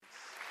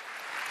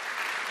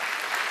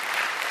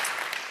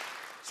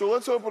So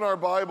let's open our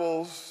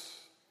Bibles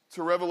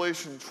to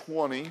Revelation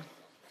 20.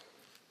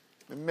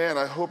 And man,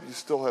 I hope you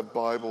still have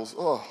Bibles.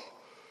 Oh,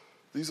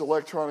 these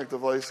electronic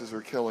devices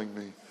are killing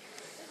me.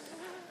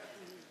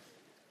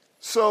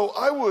 So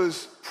I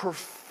was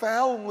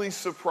profoundly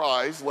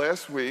surprised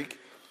last week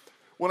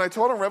when I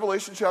taught on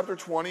Revelation chapter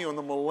 20 on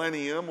the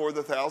millennium or the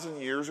 1,000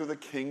 years or the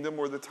kingdom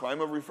or the time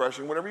of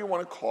refreshing, whatever you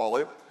want to call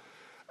it,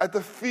 at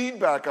the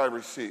feedback I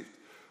received.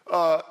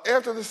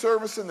 After the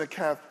service in the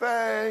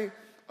cafe,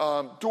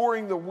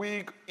 during the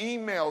week,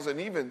 emails and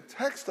even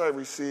text I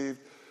received,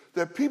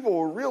 that people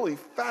were really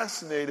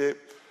fascinated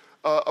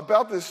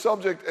about this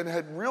subject and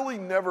had really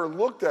never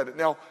looked at it.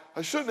 Now,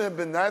 I shouldn't have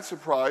been that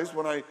surprised.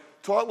 When I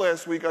taught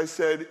last week, I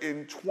said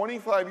in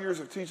 25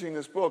 years of teaching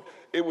this book,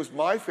 it was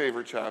my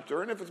favorite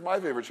chapter. And if it's my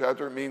favorite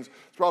chapter, it means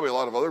it's probably a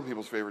lot of other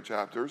people's favorite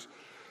chapters.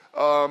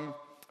 I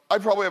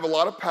probably have a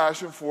lot of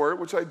passion for it,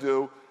 which I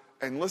do.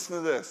 And listen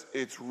to this.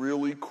 It's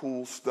really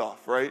cool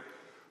stuff, right?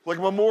 Like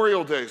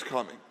Memorial Day's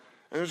coming.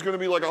 And there's going to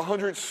be like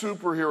 100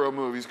 superhero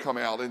movies come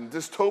out and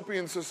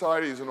dystopian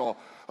societies and all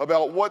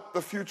about what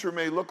the future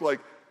may look like.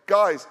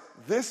 Guys,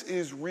 this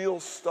is real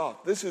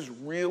stuff. This is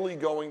really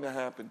going to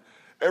happen.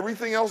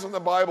 Everything else in the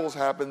Bible has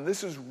happened.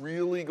 This is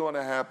really going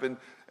to happen,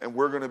 and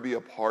we're going to be a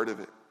part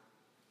of it.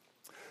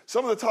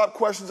 Some of the top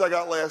questions I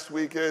got last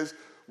week is,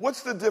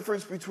 what's the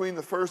difference between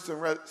the first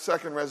and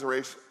second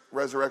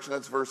resurrection?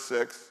 That's verse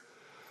 6.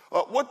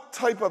 What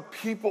type of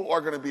people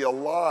are going to be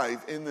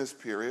alive in this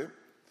period?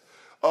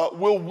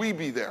 Will we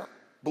be there?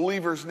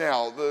 Believers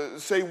now,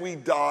 say we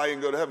die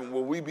and go to heaven,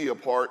 will we be a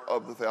part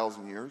of the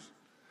 1,000 years?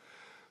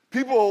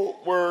 People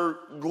were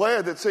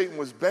glad that Satan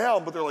was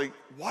bound, but they're like,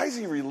 why is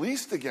he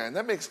released again?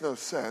 That makes no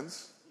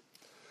sense.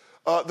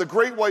 The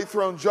great white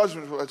throne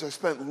judgment, which I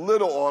spent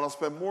little on, I'll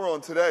spend more on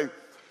today.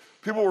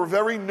 People were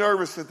very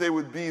nervous that they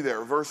would be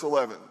there, verse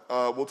 11.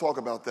 We'll talk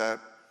about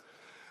that.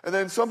 And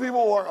then some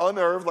people are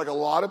unnerved, like a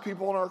lot of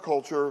people in our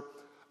culture,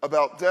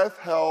 about death,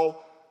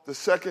 hell, the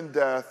second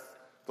death,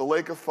 the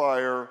lake of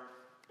fire,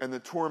 and the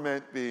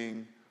torment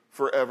being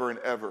forever and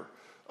ever.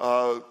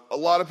 A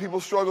lot of people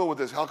struggle with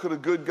this. How could a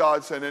good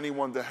God send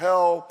anyone to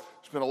hell?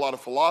 There's been a lot of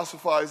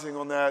philosophizing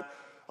on that,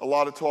 a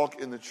lot of talk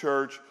in the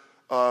church.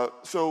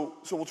 So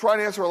we'll try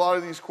and answer a lot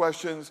of these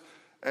questions,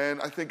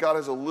 and I think God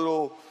has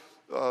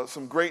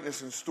some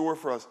greatness in store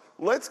for us.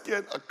 Let's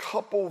get a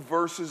couple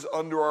verses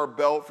under our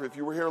belt. If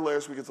you were here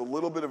last week, it's a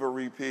little bit of a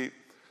repeat,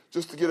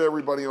 just to get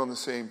everybody on the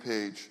same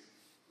page.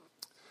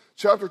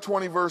 Chapter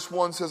 20, verse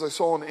 1 says, I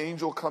saw an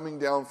angel coming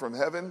down from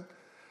heaven,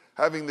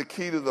 having the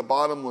key to the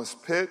bottomless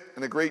pit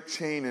and a great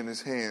chain in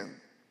his hand.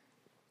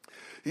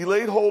 He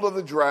laid hold of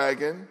the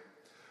dragon,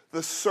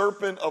 the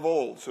serpent of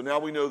old. So now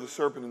we know the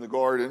serpent in the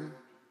garden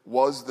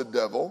was the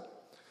devil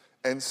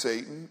and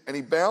Satan, and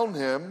he bound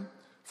him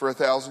for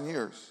 1,000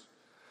 years.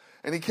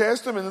 And he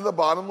cast him into the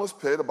bottomless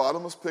pit. A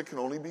bottomless pit can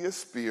only be a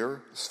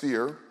sphere.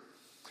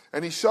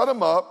 And he shut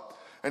him up,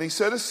 and he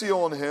set a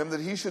seal on him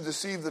that he should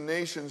deceive the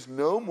nations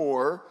no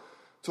more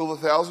till the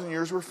 1,000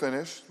 years were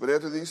finished. But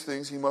after these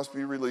things, he must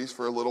be released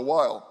for a little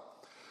while.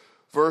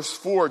 Verse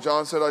 4,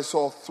 John said, I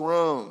saw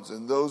thrones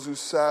and those who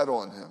sat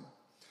on him,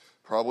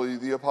 probably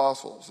the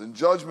apostles, and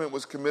judgment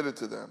was committed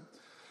to them.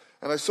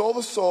 And I saw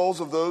the souls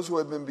of those who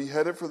had been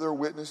beheaded for their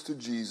witness to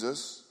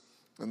Jesus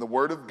and the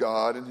word of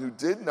God, and who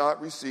did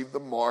not receive the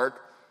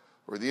mark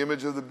or the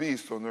image of the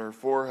beast on their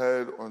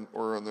forehead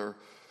or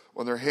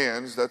on their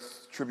hands.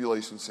 That's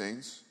tribulation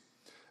saints.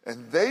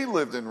 And they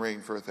lived and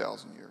reigned for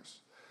 1,000 years.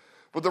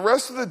 But the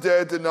rest of the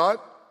dead did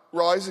not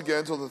rise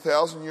again till the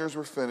 1,000 years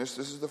were finished.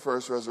 This is the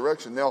first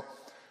resurrection. Now,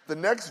 the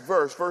next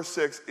verse, verse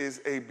 6, is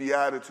a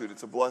beatitude.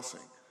 It's a blessing.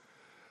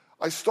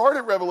 I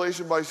started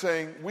Revelation by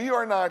saying we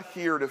are not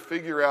here to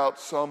figure out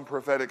some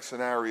prophetic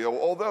scenario,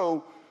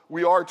 although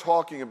we are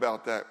talking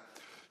about that.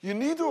 You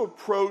need to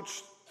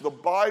approach the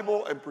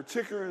Bible, and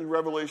particularly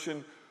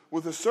Revelation,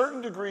 with a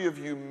certain degree of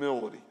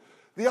humility.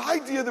 The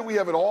idea that we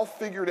have it all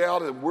figured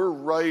out and we're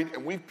right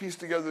and we've pieced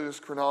together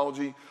this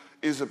chronology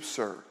is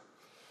absurd.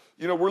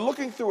 You know, we're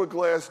looking through a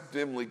glass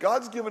dimly.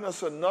 God's given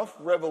us enough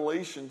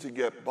revelation to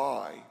get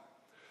by.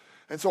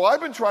 And so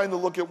I've been trying to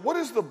look at what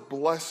is the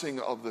blessing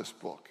of this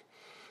book.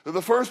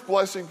 The first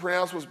blessing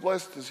pronounced was,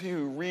 blessed is he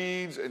who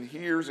reads and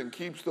hears and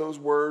keeps those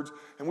words.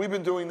 And we've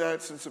been doing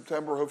that since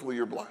September. Hopefully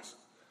you're blessed.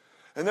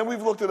 And then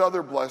we've looked at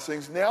other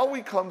blessings. Now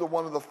we come to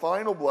one of the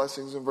final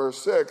blessings in verse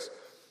 6.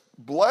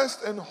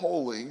 Blessed and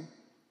holy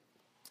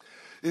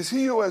is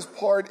he who has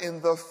part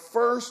in the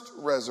first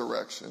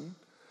resurrection.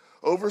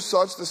 Over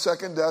such the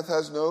second death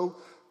has no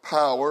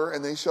power,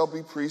 and they shall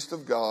be priests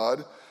of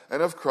God and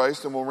of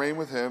Christ, and will reign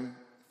with him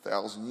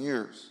 1,000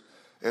 years.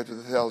 After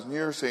the 1,000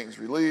 years, Satan's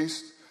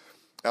released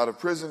out of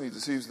prison. He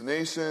deceives the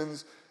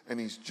nations, and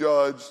he's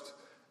judged,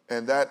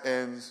 and that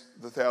ends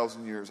the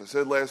 1,000 years. I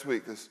said last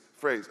week, this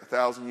phrase,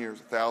 1,000 years,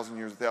 1,000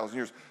 years, 1,000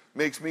 years,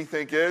 makes me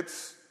think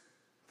it's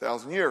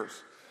 1,000 years.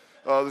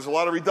 There's a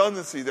lot of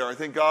redundancy there. I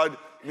think God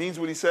means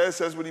what he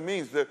says what he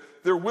means.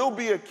 There will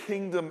be a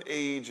kingdom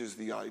age is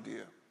the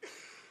idea.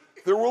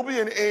 There will be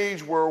an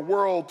age where a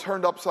world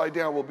turned upside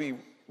down will be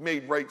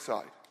made right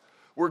side,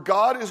 where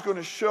God is going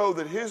to show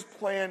that his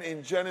plan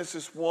in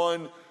Genesis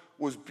 1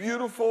 was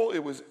beautiful,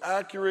 it was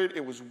accurate,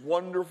 it was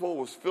wonderful, it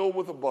was filled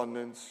with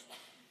abundance.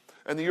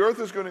 And the earth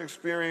is going to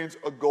experience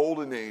a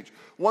golden age.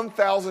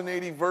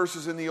 1,080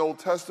 verses in the Old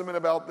Testament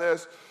about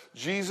this.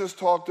 Jesus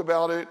talked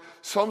about it.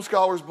 Some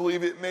scholars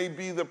believe it may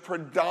be the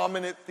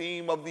predominant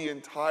theme of the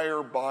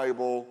entire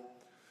Bible.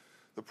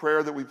 The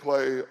prayer that we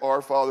pray,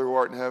 Our Father who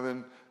art in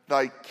heaven,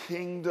 thy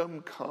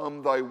kingdom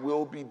come, thy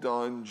will be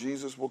done.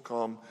 Jesus will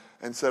come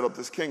and set up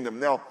this kingdom.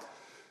 Now,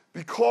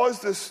 because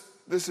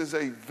this is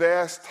a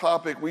vast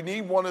topic, we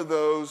need one of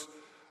those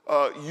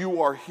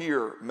you are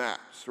here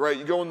maps, right?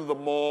 You go into the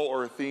mall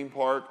or a theme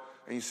park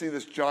and you see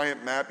this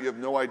giant map, you have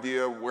no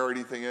idea where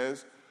anything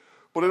is.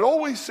 But it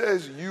always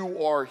says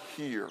you are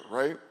here,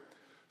 right?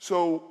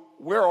 So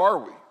where are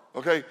we?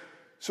 Okay,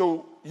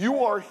 so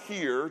you are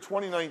here,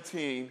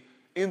 2019,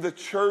 in the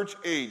church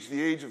age,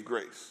 the age of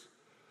grace.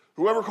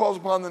 Whoever calls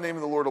upon the name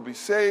of the Lord will be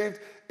saved.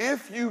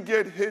 If you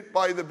get hit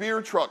by the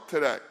beer truck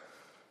today,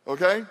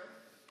 okay,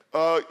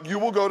 you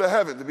will go to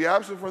heaven. To be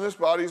absent from this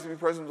body is to be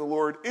present with the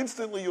Lord.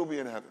 Instantly you'll be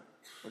in heaven,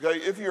 okay,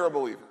 if you're a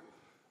believer.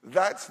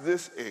 That's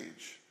this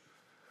age.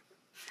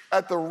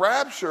 At the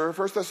rapture,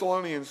 1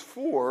 Thessalonians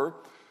 4,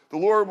 the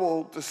Lord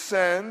will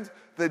descend.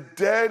 The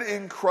dead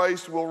in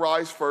Christ will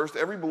rise first,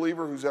 every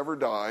believer who's ever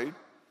died.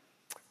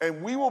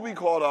 And we will be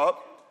caught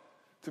up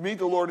to meet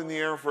the Lord in the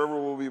air, and forever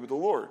we'll be with the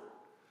Lord.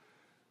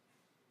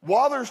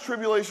 While there's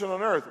tribulation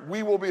on earth,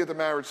 we will be at the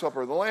marriage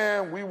supper of the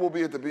Lamb. We will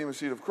be at the bema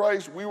seat of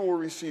Christ. We will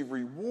receive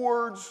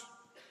rewards.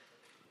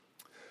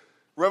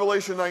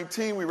 Revelation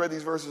 19, we read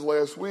these verses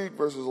last week,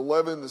 verses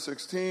 11 to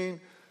 16.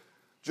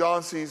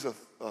 John sees a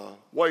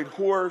white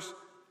horse.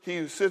 He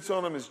who sits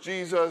on him is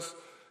Jesus.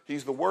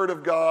 He's the Word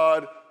of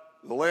God,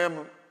 the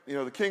Lamb,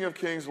 the King of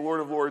Kings, the Lord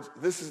of Lords.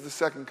 This is the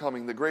second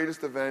coming, the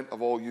greatest event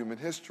of all human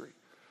history.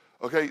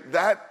 Okay,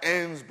 that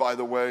ends, by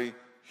the way,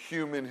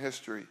 human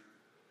history.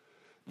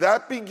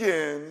 That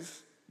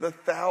begins the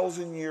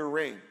 1,000-year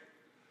reign.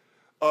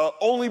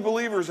 Only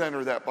believers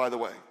enter that, by the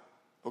way.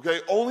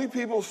 Okay, only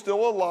people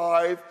still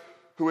alive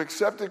who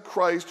accepted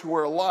Christ, who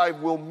are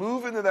alive, will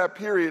move into that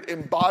period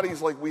in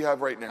bodies like we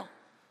have right now.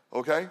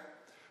 Okay?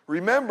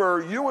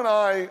 Remember, you and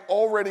I,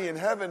 already in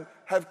heaven,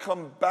 have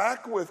come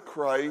back with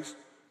Christ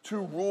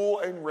to rule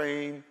and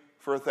reign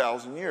for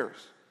 1,000 years.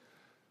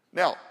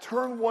 Now,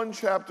 turn one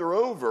chapter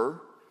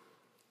over.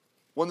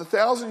 When the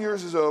 1,000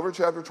 years is over,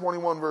 chapter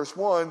 21, verse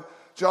 1,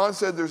 John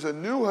said there's a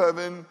new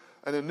heaven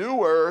and a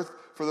new earth,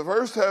 for the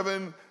first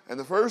heaven and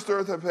the first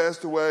earth have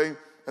passed away,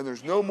 and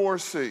there's no more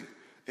sea.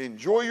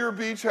 Enjoy your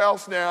beach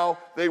house now.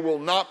 They will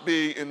not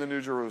be in the New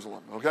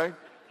Jerusalem, okay?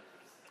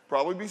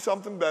 Probably be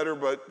something better,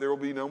 but there will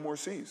be no more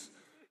seas.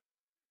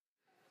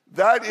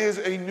 That is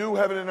a new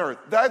heaven and earth.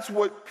 That's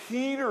what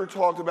Peter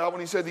talked about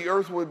when he said the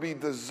earth would be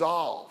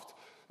dissolved.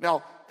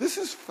 Now, this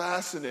is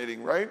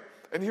fascinating, right?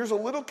 And here's a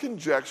little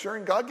conjecture,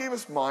 and God gave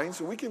us minds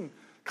so we can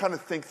kind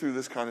of think through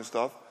this kind of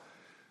stuff.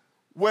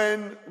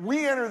 When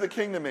we enter the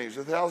kingdom age,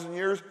 1,000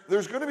 years,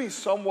 there's going to be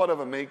somewhat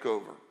of a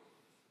makeover.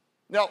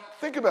 Now,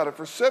 think about it.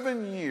 For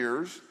 7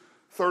 years,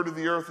 a third of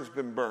the earth has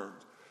been burned.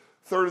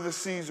 A third of the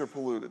seas are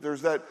polluted.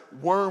 There's that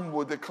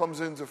wormwood that comes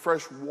into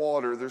fresh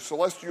water. There's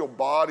celestial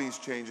bodies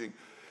changing.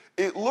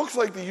 It looks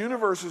like the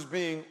universe is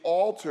being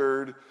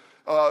altered,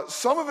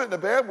 some of it in a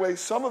bad way,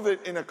 some of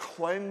it in a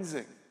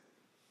cleansing.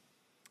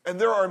 And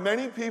there are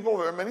many people,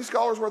 there are many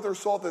scholars worth their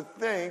salt that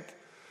think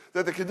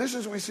that the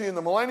conditions we see in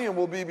the millennium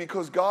will be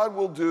because God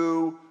will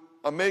do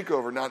a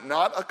makeover.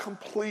 Not a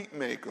complete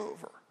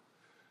makeover,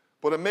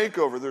 but a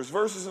makeover. There's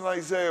verses in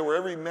Isaiah where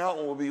every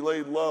mountain will be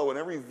laid low and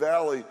every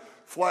valley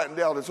flattened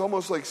out. It's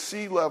almost like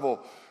sea level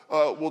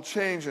will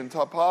change in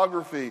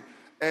topography,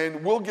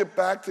 and we'll get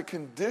back to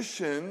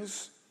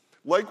conditions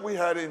like we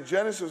had in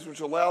Genesis,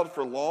 which allowed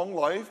for long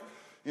life.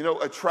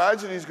 A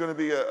tragedy is going to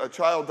be a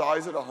child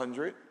dies at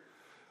 100.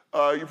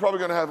 You're probably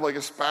going to have like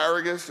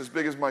asparagus as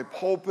big as my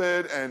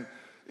pulpit, and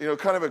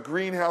kind of a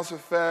greenhouse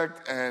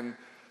effect, and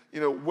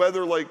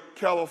weather like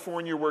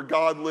California where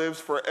God lives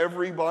for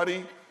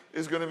everybody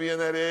is going to be in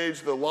that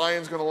age. The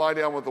lion's going to lie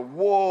down with the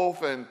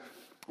wolf, and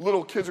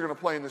little kids are going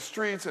to play in the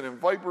streets and in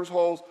vipers'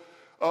 holes.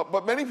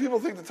 But many people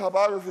think the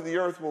topography of the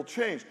earth will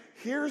change.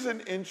 Here's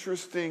an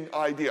interesting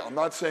idea. I'm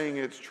not saying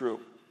it's true.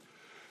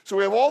 So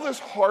we have all this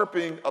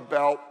harping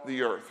about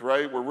the earth,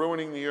 right? We're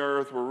ruining the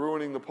earth. We're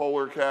ruining the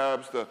polar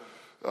caps, the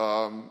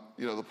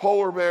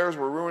polar bears.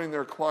 We're ruining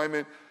their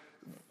climate.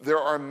 There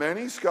are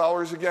many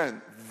scholars,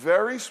 again,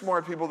 very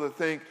smart people that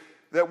think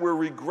that we're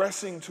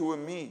regressing to a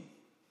mean.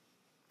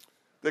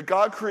 That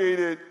God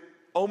created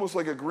almost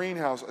like a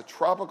greenhouse, a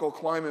tropical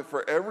climate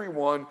for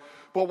everyone.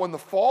 But when the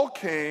fall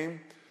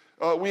came,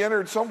 we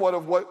entered somewhat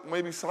of what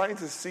maybe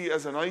scientists see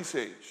as an ice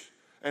age,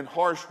 and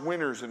harsh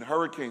winters and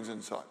hurricanes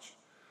and such.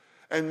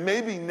 And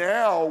maybe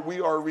now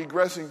we are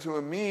regressing to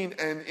a mean,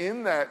 and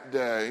in that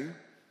day,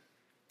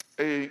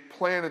 a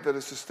planet that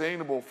is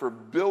sustainable for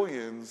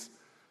billions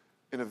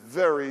in a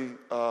very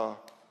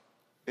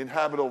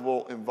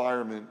inhabitable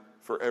environment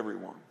for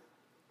everyone.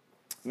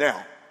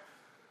 Now,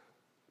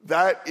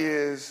 that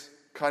is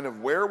kind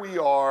of where we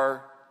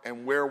are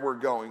and where we're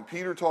going.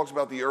 Peter talks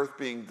about the earth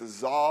being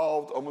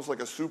dissolved, almost like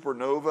a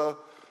supernova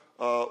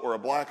or a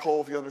black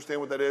hole, if you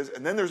understand what that is.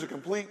 And then there's a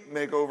complete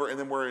makeover, and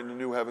then we're in the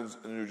new heavens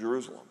and New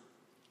Jerusalem.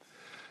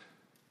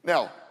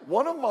 Now,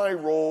 one of my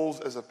roles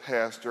as a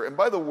pastor, and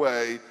by the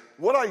way,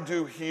 what I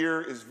do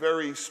here is a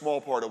very small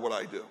part of what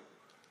I do.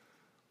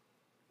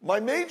 My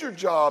major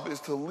job is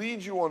to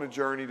lead you on a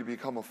journey to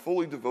become a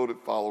fully devoted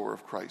follower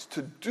of Christ.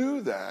 To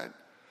do that,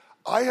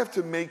 I have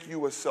to make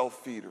you a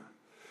self-feeder.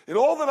 In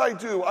all that I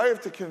do, I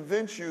have to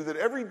convince you that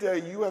every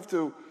day you have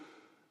to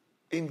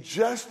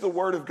ingest the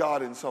Word of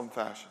God in some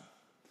fashion.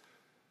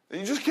 And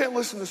you just can't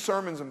listen to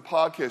sermons and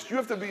podcasts. You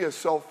have to be a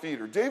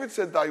self-feeder. David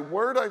said, "Thy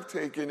word I've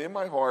taken in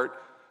my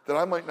heart that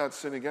I might not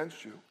sin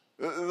against you."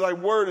 Thy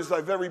word is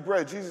thy very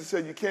bread. Jesus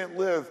said you can't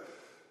live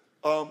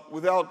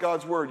without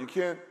God's word. You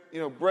can't,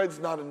 bread's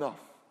not enough.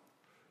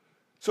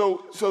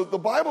 So the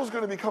Bible is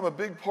going to become a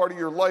big part of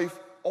your life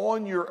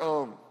on your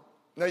own.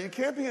 Now, you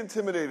can't be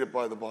intimidated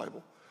by the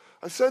Bible.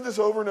 I've said this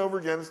over and over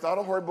again. It's not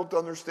a hard book to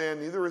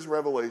understand. Neither is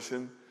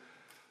Revelation.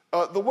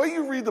 The way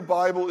you read the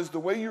Bible is the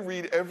way you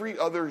read every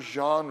other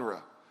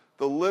genre.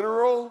 The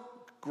literal,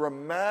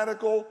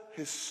 grammatical,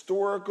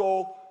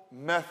 historical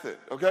method.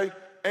 Okay?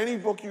 Any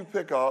book you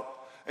pick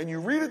up, and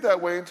you read it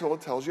that way until it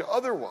tells you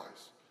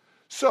otherwise.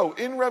 So,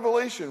 in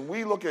Revelation,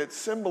 we look at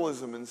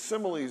symbolism and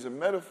similes and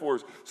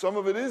metaphors. Some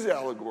of it is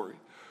allegory,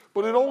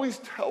 but it always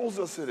tells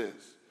us it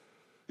is.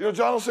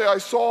 John will say, "I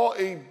saw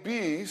a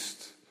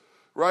beast,"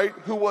 right,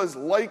 "who was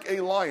like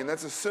a lion."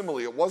 That's a simile.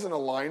 It wasn't a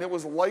lion, it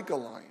was like a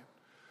lion.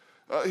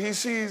 He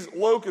sees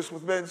locusts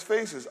with men's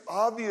faces.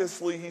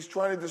 Obviously, he's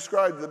trying to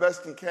describe the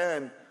best he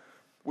can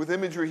with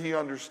imagery he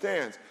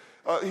understands.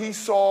 He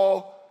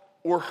saw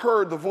or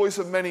heard the voice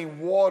of many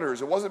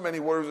waters. It wasn't many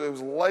waters, it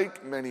was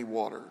like many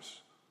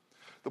waters.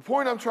 The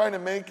point I'm trying to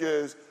make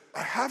is,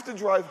 I have to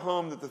drive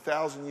home that the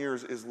 1,000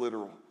 years is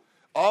literal.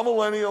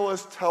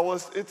 Amillennialists tell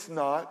us it's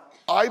not.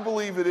 I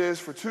believe it is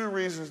for two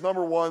reasons.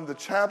 Number one, the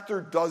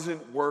chapter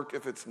doesn't work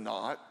if it's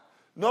not.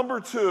 Number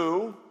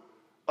two,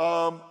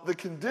 the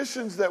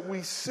conditions that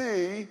we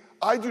see,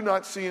 I do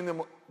not see in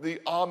the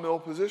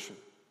Amil position.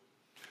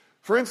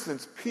 For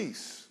instance,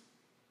 peace,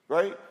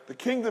 right? The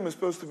kingdom is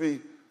supposed to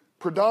be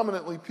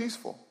predominantly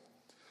peaceful.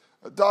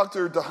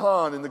 Dr.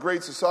 Dahan in The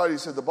Great Society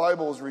said the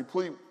Bible is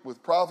replete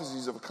with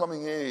prophecies of a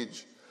coming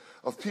age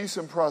of peace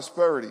and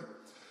prosperity.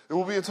 It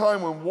will be a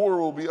time when war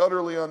will be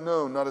utterly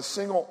unknown. Not a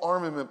single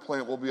armament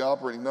plant will be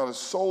operating. Not a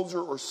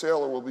soldier or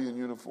sailor will be in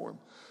uniform.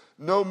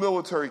 No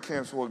military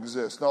camps will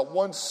exist. Not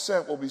 1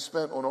 cent will be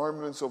spent on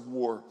armaments of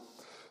war.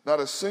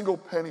 Not a single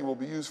penny will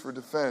be used for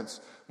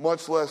defense,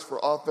 much less for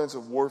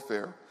offensive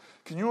warfare.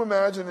 Can you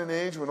imagine an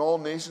age when all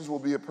nations will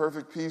be at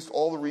perfect peace,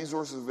 all the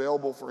resources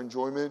available for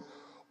enjoyment,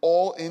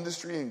 all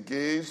industry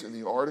engaged in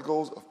the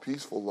articles of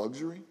peaceful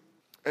luxury?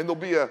 And there'll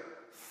be a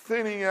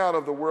thinning out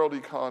of the world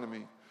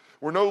economy,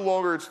 where no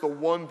longer it's the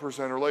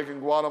 1%, or like in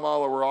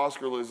Guatemala where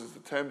Oscar lives, it's the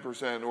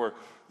 10% or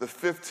the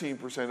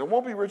 15%. It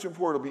won't be rich and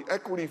poor, it'll be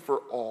equity for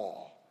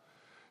all.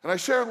 And I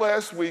shared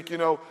last week,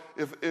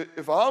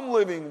 if I'm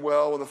living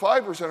well, and the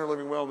 5% are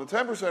living well, and the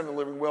 10% are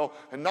living well,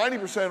 and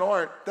 90%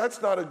 aren't,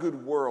 that's not a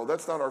good world.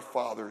 That's not our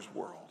Father's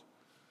world.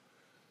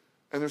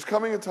 And there's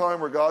coming a time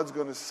where God's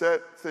going to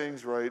set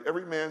things right.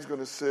 Every man's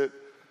going to sit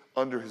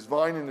under his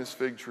vine and his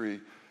fig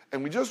tree.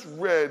 And we just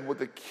read what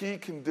the key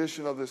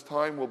condition of this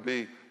time will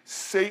be.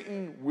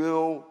 Satan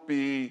will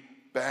be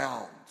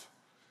bound.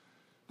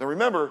 Now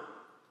remember,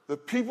 the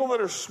people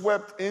that are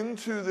swept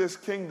into this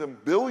kingdom,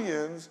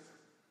 billions,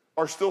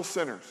 are still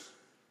sinners.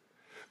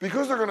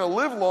 Because they're going to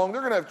live long,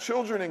 they're going to have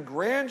children and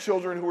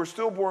grandchildren who are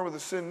still born with a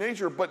sin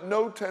nature, but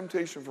no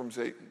temptation from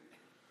Satan,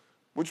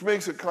 which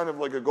makes it kind of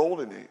like a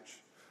golden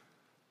age.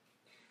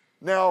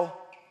 Now,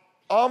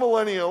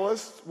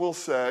 amillennialists will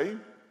say,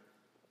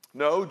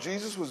 no,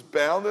 Jesus was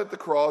bound at the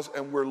cross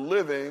and we're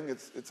living,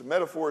 it's a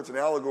metaphor, it's an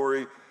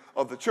allegory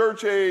of the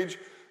church age.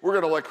 We're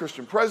going to elect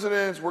Christian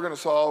presidents, we're going to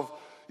solve,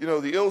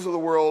 the ills of the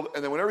world,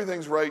 and then when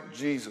everything's right,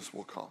 Jesus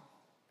will come.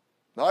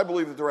 Now, I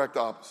believe the direct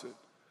opposite.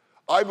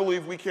 I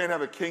believe we can't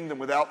have a kingdom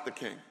without the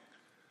king.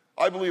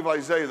 I believe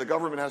Isaiah, the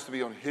government has to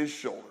be on his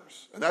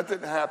shoulders. And that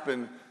didn't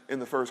happen in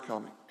the first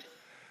coming.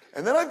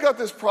 And then I've got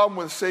this problem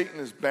with Satan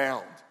is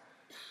bound.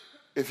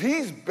 If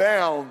he's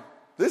bound,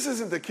 this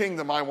isn't the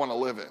kingdom I want to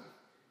live in.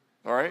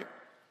 All right?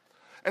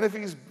 And if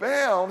he's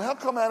bound, how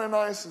come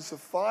Ananias and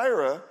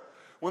Sapphira,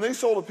 when they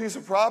sold a piece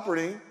of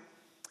property,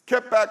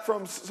 kept back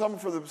from some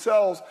for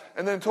themselves,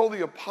 and then told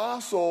the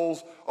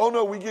apostles, oh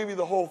no, we gave you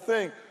the whole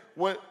thing.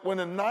 When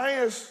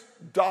Ananias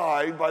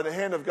died by the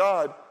hand of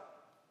God,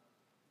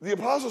 the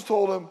apostles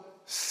told him,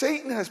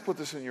 Satan has put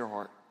this in your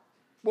heart.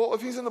 Well,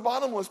 if he's in the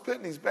bottomless pit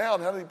and he's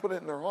bound, how did he put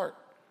it in their heart?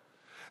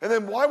 And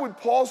then why would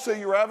Paul say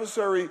your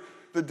adversary,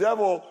 the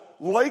devil,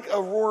 like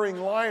a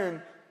roaring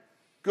lion,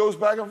 goes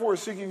back and forth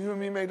seeking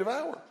whom he may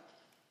devour?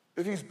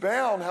 If he's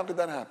bound, how could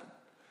that happen?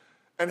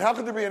 And how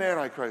could there be an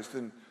antichrist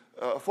and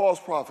a false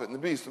prophet and the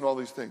beast and all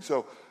these things?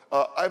 So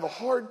I have a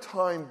hard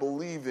time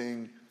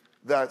believing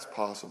that's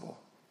possible.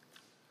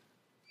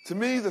 To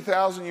me, the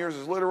 1,000 years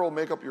is literal.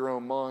 Make up your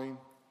own mind.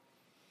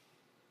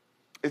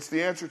 It's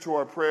the answer to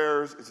our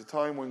prayers. It's a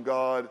time when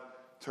God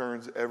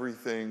turns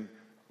everything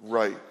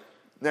right.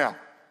 Now,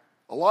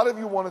 a lot of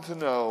you wanted to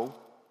know,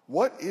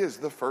 what is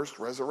the first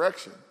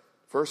resurrection?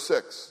 Verse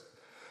 6.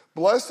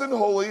 Blessed and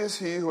holy is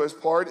he who has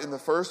part in the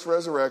first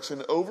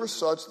resurrection. Over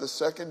such the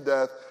second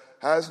death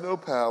has no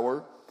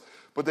power,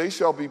 but they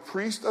shall be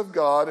priests of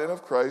God and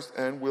of Christ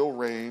and will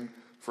reign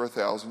for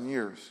 1,000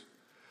 years.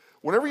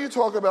 Whenever you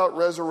talk about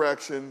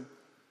resurrection,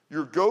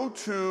 your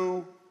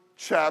go-to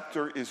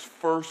chapter is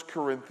 1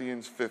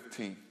 Corinthians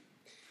 15.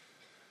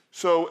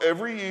 So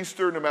every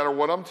Easter, no matter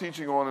what I'm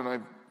teaching on, and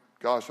I've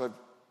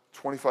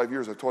 25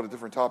 years, I've taught a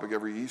different topic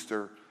every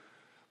Easter,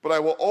 but I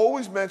will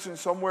always mention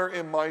somewhere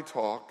in my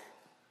talk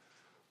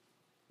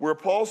where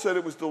Paul said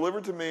it was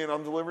delivered to me and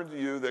I'm delivering to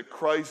you that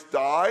Christ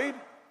died,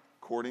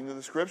 according to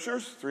the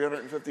scriptures,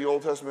 350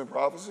 Old Testament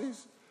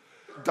prophecies,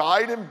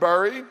 died and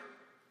buried,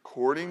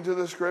 according to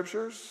the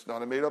scriptures,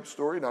 not a made-up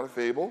story, not a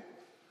fable,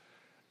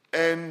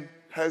 and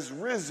has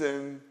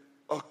risen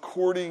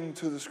according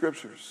to the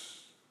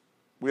scriptures.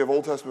 We have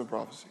Old Testament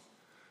prophecy.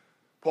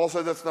 Paul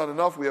said that's not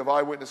enough. We have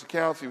eyewitness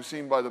accounts. He was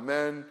seen by the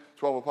men,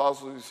 12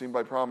 apostles. He was seen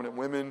by prominent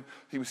women.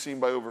 He was seen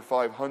by over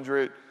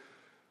 500.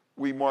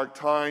 We mark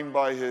time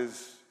by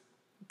his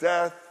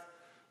death.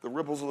 The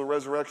ripples of the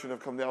resurrection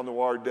have come down to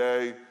our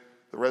day.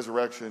 The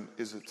resurrection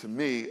is, to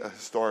me, a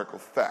historical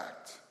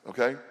fact.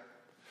 Okay?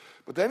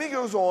 But then he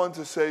goes on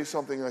to say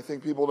something I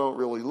think people don't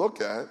really look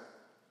at.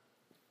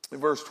 In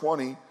verse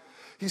 20,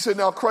 he said,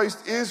 now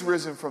Christ is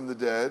risen from the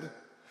dead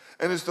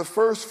and is the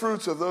first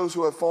fruits of those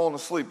who have fallen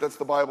asleep. That's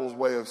the Bible's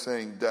way of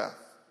saying death.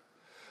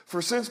 For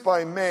since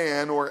by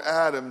man, or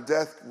Adam,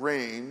 death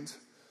reigned,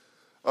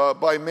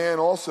 by man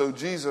also,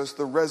 Jesus,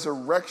 the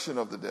resurrection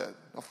of the dead.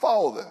 Now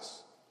follow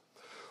this.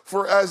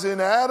 For as in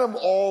Adam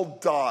all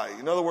die,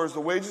 in other words, the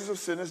wages of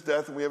sin is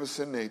death, and we have a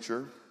sin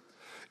nature,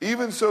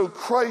 even so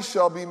Christ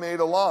shall be made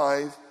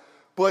alive,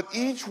 but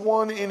each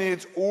one in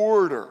its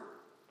order.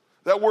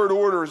 That word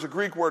order is a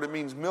Greek word. It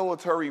means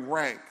military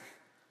rank.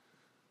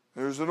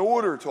 There's an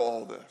order to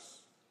all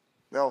this.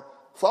 Now,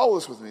 follow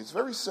this with me. It's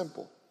very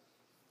simple.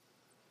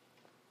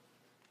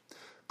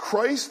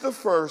 Christ the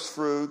first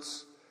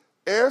fruits,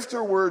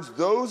 afterwards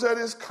those at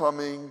his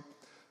coming,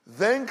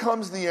 then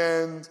comes the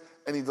end,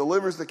 and he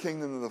delivers the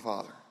kingdom to the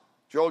Father.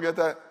 Did you all get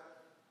that?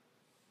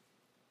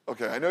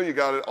 Okay, I know you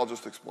got it. I'll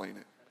just explain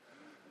it.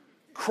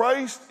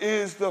 Christ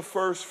is the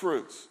first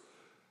fruits.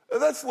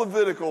 That's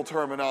Levitical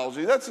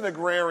terminology. That's an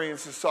agrarian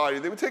society.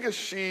 They would take a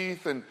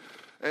sheath and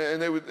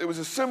it was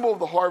a symbol of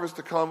the harvest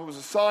to come. It was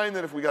a sign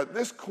that if we got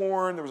this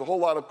corn, there was a whole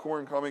lot of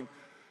corn coming.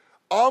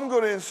 I'm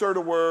going to insert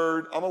a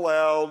word. I'm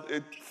allowed.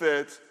 It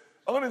fits.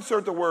 I'm going to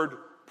insert the word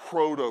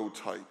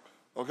prototype.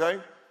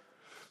 Okay?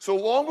 So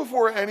long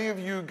before any of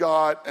you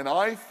got an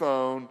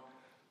iPhone,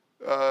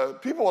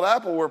 people at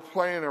Apple were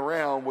playing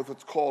around with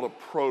what's called a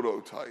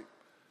prototype.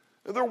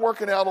 They're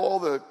working out all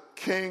the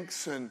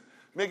kinks and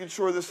making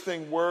sure this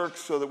thing works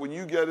so that when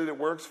you get it, it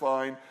works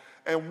fine.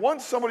 And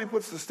once somebody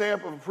puts the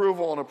stamp of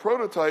approval on a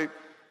prototype,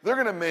 they're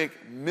going to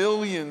make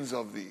millions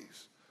of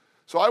these.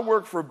 So I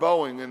worked for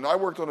Boeing, and I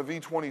worked on a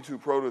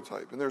V-22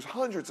 prototype. And there's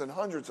hundreds and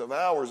hundreds of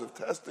hours of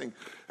testing.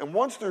 And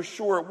once they're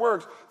sure it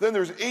works, then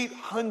there's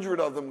 800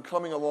 of them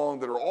coming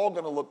along that are all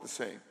going to look the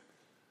same.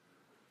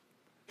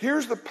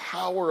 Here's the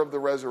power of the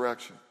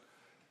resurrection.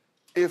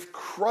 If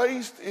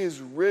Christ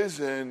is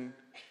risen,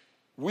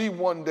 we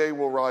one day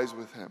will rise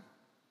with him.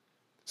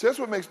 See, that's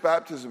what makes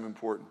baptism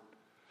important.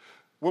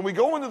 When we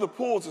go into the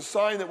pool, it's a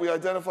sign that we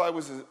identify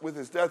with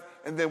his death,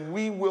 and then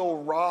we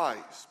will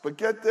rise. But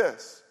get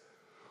this.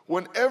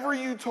 Whenever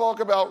you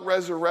talk about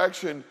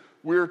resurrection,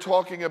 we're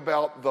talking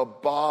about the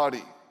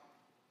body.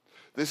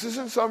 This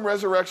isn't some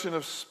resurrection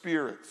of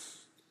spirits.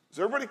 Is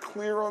everybody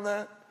clear on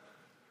that?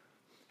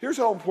 Here's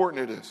how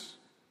important it is.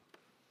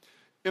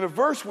 In a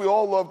verse we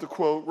all love to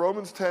quote,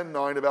 Romans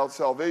 10:9, about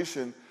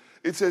salvation,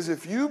 it says,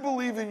 if you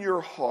believe in your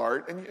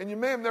heart, and you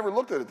may have never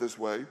looked at it this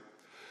way,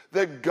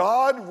 that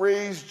God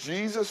raised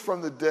Jesus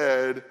from the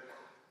dead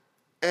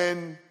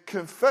and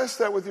confess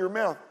that with your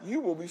mouth, you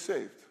will be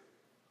saved.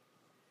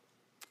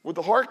 With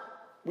the heart,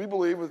 we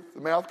believe. With the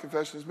mouth,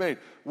 confession is made.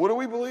 What do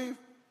we believe?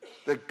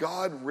 That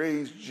God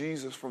raised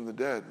Jesus from the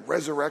dead.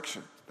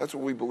 Resurrection. That's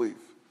what we believe.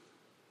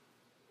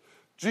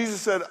 Jesus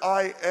said,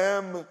 I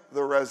am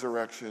the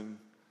resurrection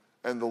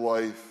and the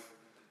life.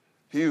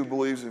 He who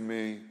believes in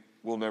me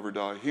will never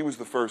die. He was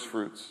the first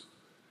fruits.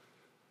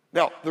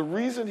 Now, the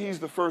reason he's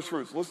the first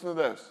fruits, listen to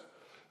this.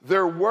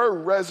 There were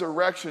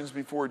resurrections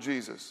before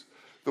Jesus.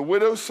 The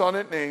widow's son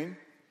at Nain,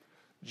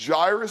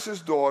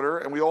 Jairus' daughter,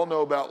 and we all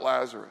know about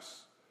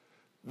Lazarus.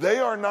 They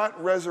are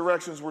not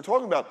resurrections we're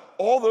talking about.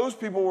 All those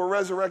people were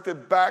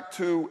resurrected back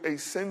to a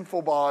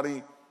sinful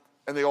body,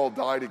 and they all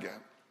died again.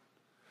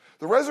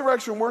 The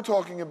resurrection we're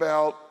talking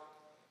about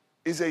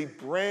is a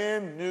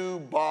brand new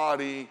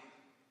body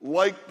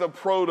like the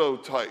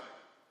prototype,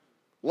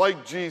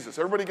 like Jesus.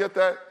 Everybody get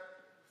that?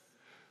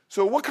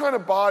 So what kind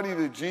of body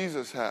did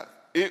Jesus have?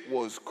 It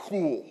was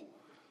cool,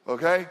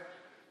 okay?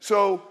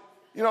 So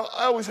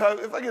I always have,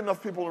 if I get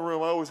enough people in the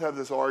room, I always have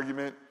this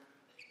argument.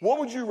 What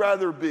would you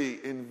rather be,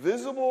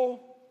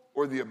 invisible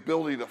or the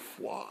ability to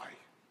fly?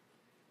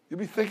 You'll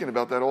be thinking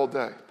about that all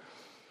day.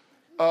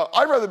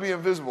 I'd rather be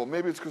invisible.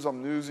 Maybe it's because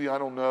I'm newsy, I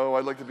don't know.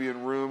 I'd like to be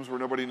in rooms where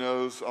nobody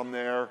knows I'm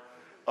there.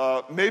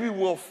 Maybe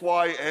we'll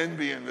fly and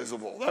be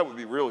invisible. That would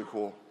be really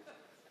cool.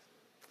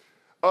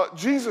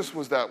 Jesus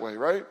was that way,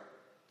 right?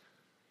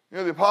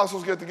 The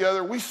apostles get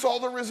together. We saw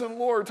the risen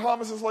Lord.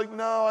 Thomas is like,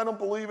 no, I don't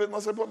believe it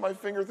unless I put my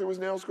finger through his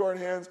nail-scarred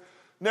hands.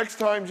 Next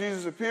time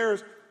Jesus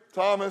appears,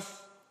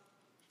 Thomas,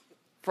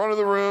 front of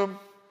the room,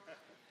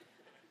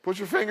 put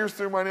your fingers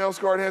through my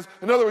nail-scarred hands.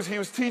 In other words, he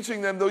was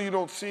teaching them, though you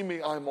don't see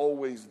me, I'm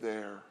always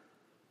there.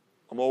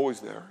 I'm always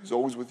there. He's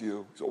always with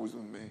you. He's always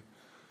with me.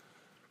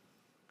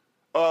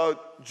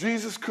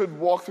 Jesus could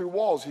walk through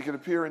walls. He could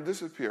appear and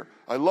disappear.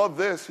 I love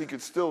this. He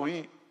could still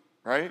eat,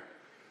 right?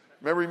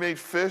 Remember he made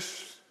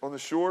fish on the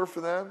shore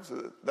for them?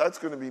 So that's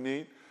going to be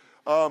neat.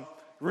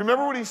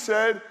 Remember what he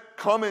said?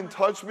 Come and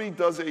touch me.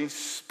 Does a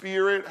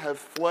spirit have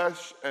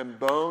flesh and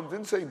bone?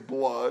 Didn't say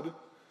blood.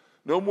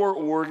 No more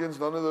organs,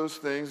 none of those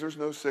things. There's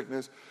no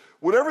sickness.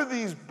 Whatever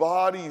these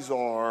bodies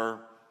are,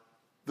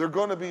 they're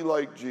going to be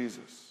like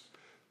Jesus.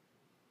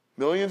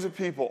 Millions of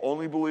people,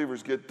 only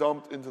believers, get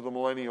dumped into the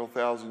millennial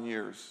 1,000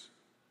 years.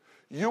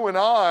 You and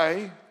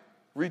I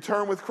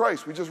return with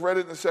Christ. We just read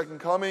it in the second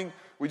coming.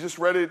 We just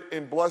read it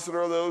in Blessed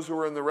are those who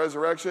are in the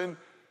resurrection.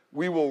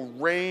 We will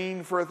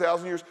reign for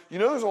 1,000 years.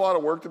 There's a lot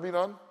of work to be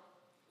done.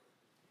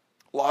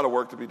 A lot of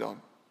work to be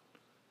done.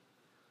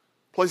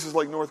 Places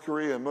like North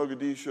Korea,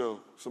 Mogadishu,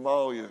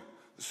 Somalia,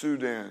 the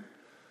Sudan.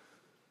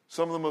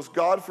 Some of the most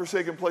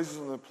God-forsaken places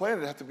on the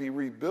planet have to be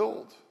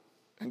rebuilt.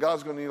 And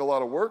God's going to need a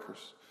lot of workers.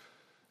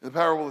 In the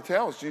parable of the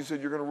talents, Jesus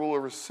said you're going to rule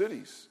over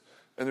cities.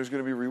 And there's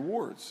going to be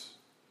rewards.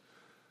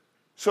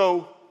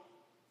 So,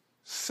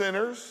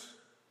 sinners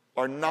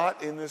are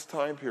not in this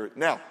time period.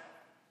 Now,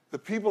 the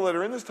people that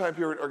are in this time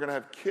period are going to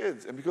have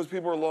kids. And because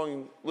people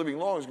are living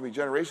long, there's going to be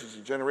generations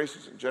and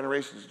generations and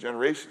generations and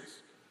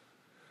generations.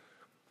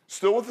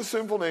 Still with the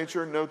sinful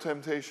nature, no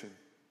temptation.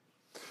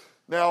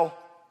 Now,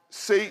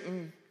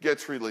 Satan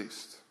gets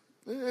released.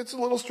 It's a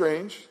little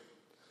strange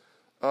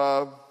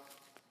for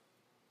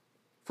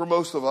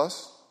most of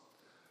us.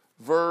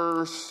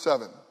 Verse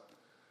 7.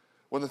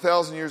 When the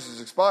 1,000 years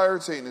is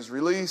expired, Satan is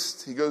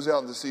released. He goes out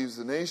and deceives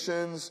the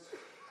nations,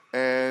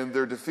 and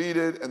they're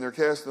defeated, and they're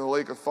cast in the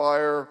lake of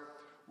fire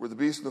where the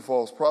beast and the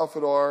false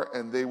prophet are,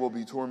 and they will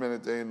be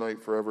tormented day and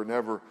night forever and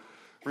ever.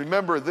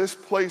 Remember, this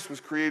place was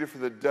created for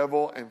the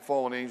devil and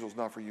fallen angels,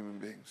 not for human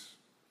beings.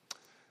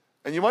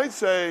 And you might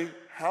say,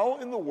 how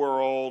in the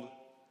world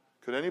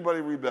could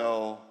anybody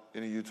rebel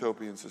in a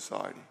utopian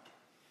society?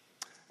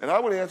 And I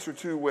would answer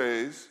two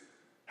ways.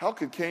 How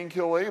could Cain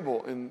kill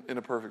Abel in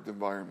a perfect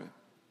environment?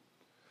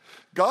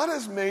 God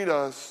has made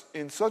us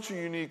in such a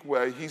unique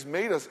way. He's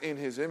made us in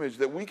his image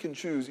that we can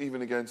choose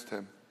even against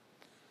him.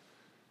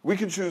 We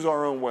can choose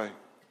our own way.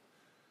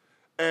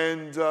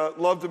 And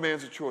love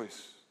demands a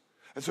choice.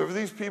 And so for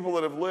these people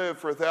that have lived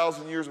for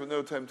 1,000 years with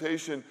no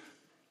temptation,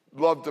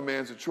 love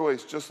demands a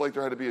choice, just like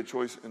there had to be a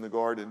choice in the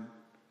garden.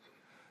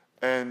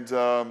 And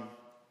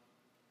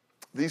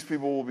these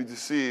people will be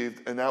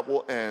deceived, and that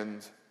will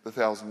end the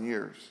 1,000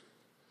 years.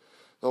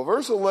 Now,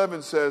 verse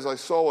 11 says, I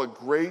saw a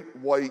great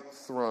white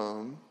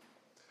throne,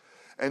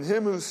 and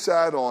him who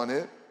sat on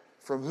it,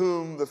 from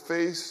whose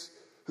face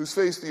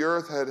the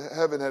earth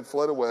heaven had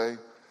fled away.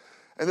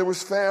 And there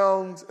was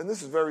found, and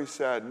this is very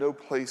sad, no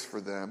place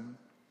for them.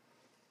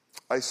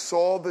 I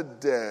saw the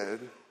dead,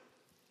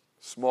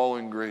 small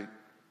and great.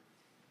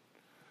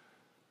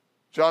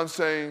 John's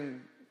saying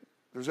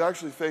there's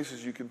actually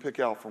faces you can pick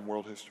out from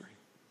world history.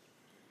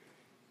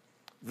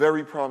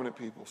 Very prominent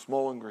people,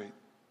 small and great.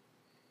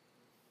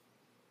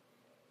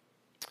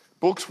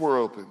 Books were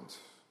opened.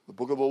 The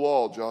book of the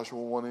law, Joshua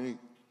 1:8.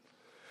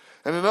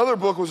 And another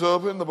book was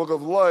opened, the book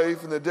of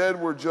life, and the dead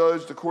were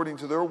judged according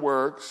to their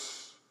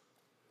works.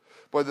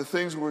 By the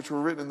things which were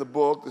written in the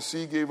book, the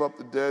sea gave up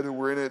the dead who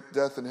were in it.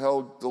 Death and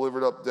hell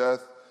delivered up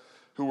death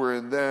who were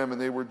in them,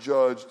 and they were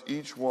judged,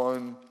 each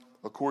one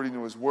according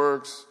to his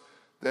works.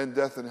 Then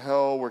death and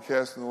hell were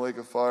cast in the lake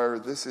of fire.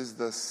 This is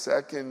the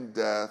second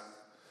death,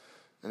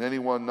 and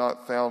anyone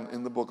not found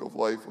in the book of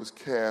life was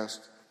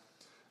cast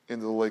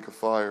into the lake of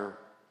fire.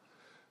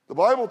 The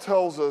Bible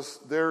tells us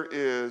there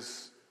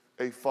is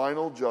a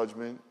final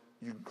judgment.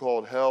 You can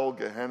call it hell,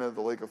 Gehenna,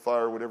 the lake of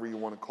fire, whatever you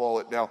want to call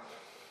it. Now,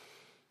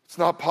 it's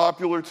not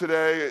popular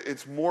today.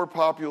 It's more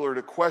popular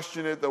to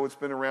question it, though it's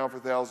been around for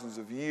thousands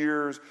of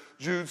years.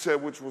 Jude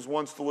said, which was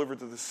once delivered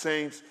to the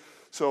saints.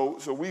 So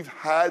we've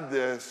had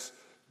this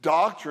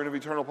doctrine of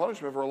eternal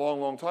punishment for a long,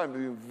 long time,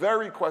 being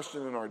very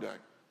questioned in our day.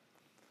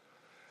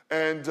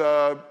 And,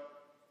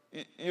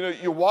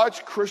 you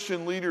watch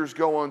Christian leaders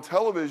go on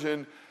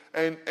television,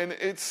 and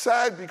it's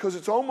sad because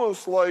it's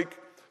almost like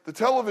the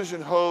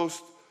television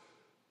host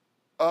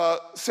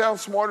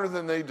sounds smarter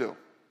than they do.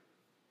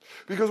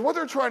 Because what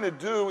they're trying to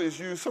do is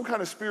use some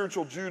kind of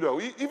spiritual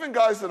judo. Even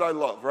guys that I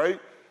love, right?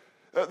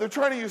 They're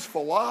trying to use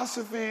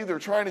philosophy. They're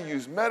trying to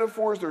use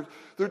metaphors.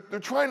 They're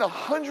trying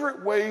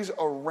 100 ways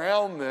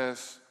around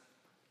this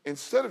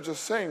instead of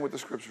just saying what the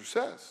Scripture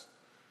says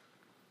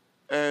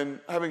and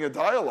having a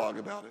dialogue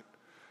about it.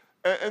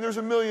 And there's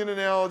a million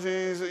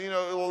analogies.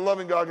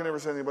 Loving God can never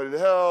send anybody to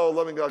hell.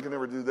 Loving God can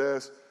never do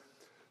this.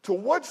 To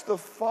what's the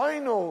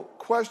final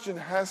question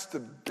has to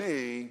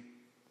be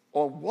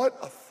on what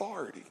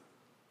authority?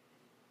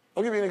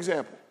 I'll give you an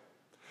example.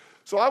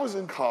 So I was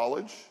in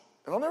college,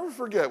 and I'll never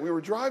forget, we were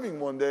driving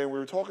one day and we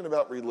were talking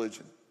about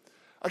religion.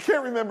 I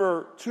can't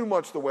remember too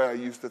much the way I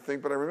used to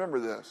think, but I remember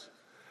this.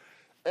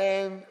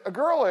 And a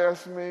girl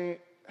asked me,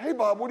 "Hey,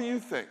 Bob, what do you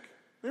think?"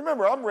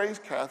 Remember, I'm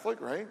raised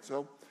Catholic, right?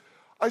 So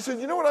I said,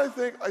 "You know what I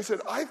think?" I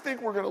said, "I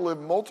think we're going to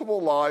live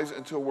multiple lives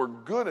until we're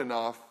good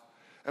enough,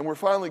 and we're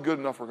finally good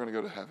enough, we're going to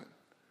go to heaven."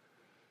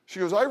 She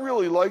goes, "I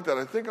really like that.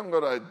 I think I'm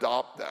going to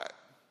adopt that."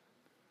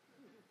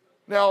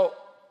 Now,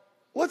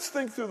 let's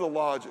think through the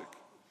logic.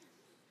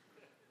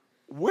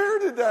 Where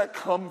did that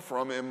come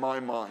from in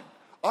my mind?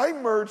 I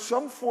merged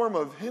some form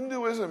of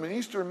Hinduism and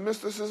Eastern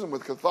mysticism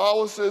with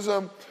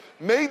Catholicism,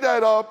 made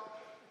that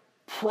up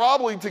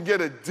probably to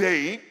get a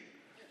date,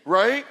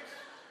 right?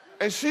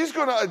 And she's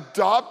going to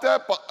adopt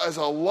that as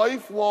a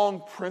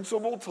lifelong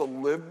principle to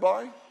live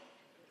by?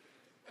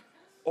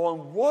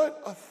 On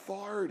what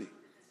authority?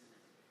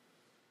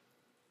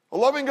 A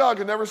loving God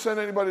can never send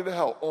anybody to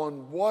hell.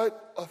 On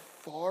what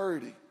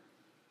authority?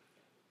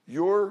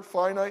 Your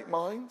finite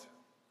mind?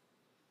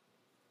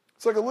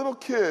 It's like a little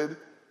kid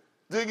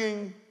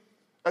digging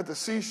at the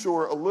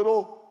seashore a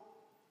little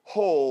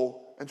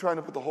hole and trying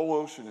to put the whole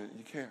ocean in it.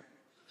 You can't.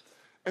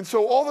 And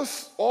so all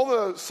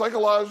the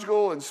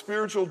psychological and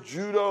spiritual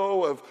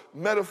judo of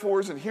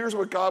metaphors, and here's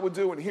what God would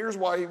do, and here's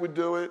why he would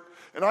do it.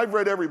 And I've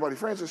read everybody,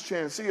 Francis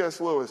Chan,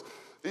 C.S. Lewis,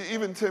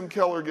 even Tim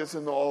Keller gets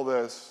into all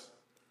this.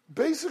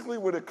 Basically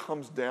what it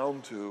comes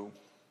down to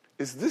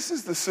is this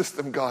is the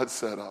system God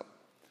set up.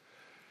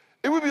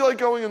 It would be like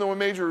going into a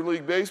Major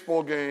League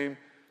Baseball game,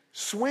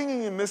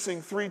 swinging and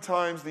missing 3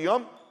 times, the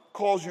ump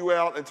calls you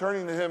out and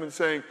turning to him and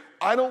saying,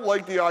 "I don't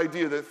like the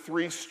idea that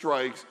 3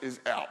 strikes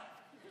is out."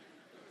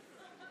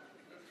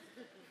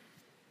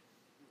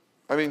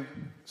 I mean,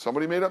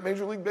 somebody made up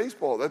Major League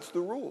Baseball. That's the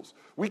rules.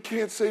 We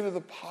can't say to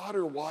the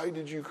potter, "Why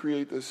did you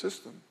create this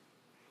system?"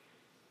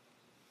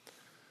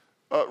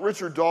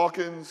 Richard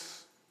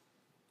Dawkins,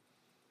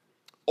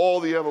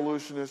 all the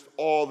evolutionists,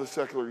 all the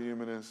secular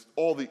humanists,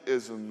 all the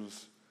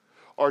isms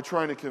are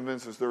trying to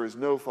convince us there is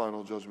no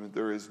final judgment,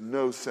 there is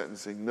no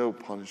sentencing, no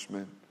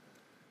punishment,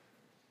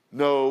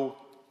 no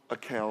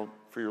account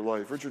for your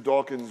life. Richard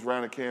Dawkins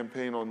ran a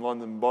campaign on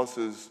London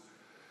buses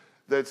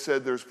that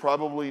said there's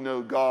probably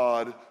no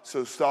God,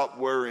 so stop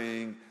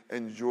worrying,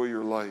 enjoy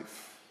your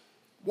life.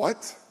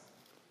 What?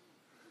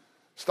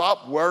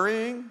 Stop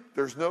worrying,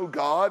 there's no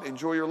God,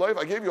 enjoy your life?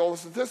 I gave you all the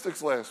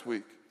statistics last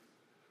week.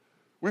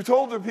 We've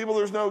told the people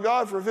there's no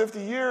God for 50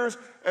 years,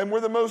 and we're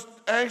the most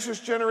anxious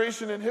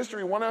generation in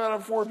history. 1 out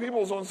of 4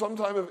 people is on some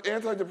type of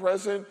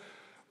antidepressant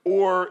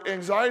or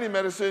anxiety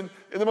medicine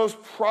in the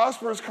most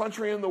prosperous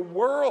country in the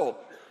world.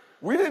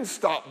 We didn't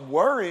stop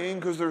worrying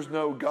because there's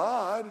no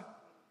God.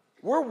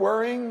 We're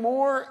worrying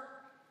more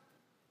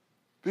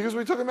because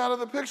we took him out of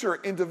the picture.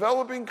 In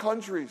developing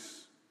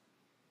countries,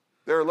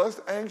 they're less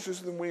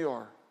anxious than we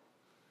are.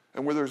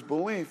 And where there's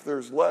belief,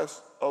 there's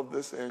less of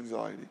this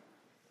anxiety.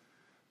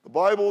 The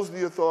Bible is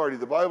the authority.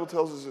 The Bible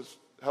tells us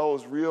hell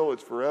is real,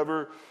 it's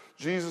forever.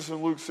 Jesus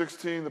in Luke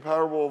 16, the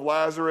parable of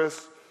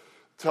Lazarus,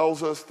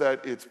 tells us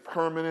that it's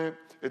permanent.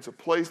 It's a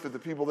place that the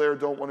people there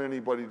don't want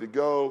anybody to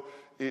go.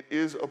 It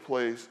is a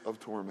place of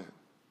torment.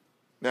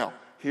 Now,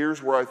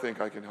 here's where I think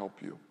I can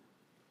help you.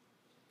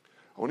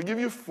 I want to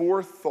give you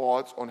 4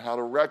 thoughts on how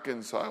to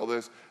reconcile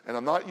this, and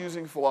I'm not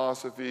using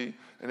philosophy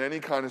and any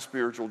kind of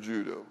spiritual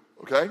judo,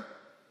 okay?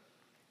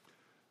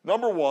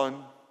 Number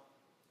 1,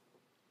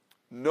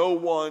 no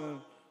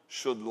one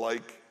should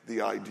like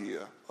the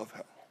idea of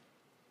hell.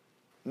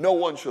 No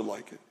one should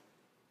like it.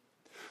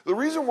 The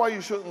reason why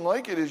you shouldn't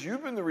like it is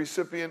you've been the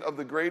recipient of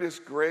the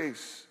greatest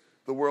grace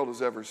the world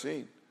has ever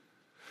seen.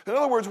 In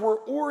other words, we're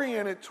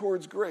oriented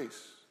towards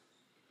grace.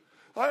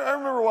 I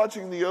remember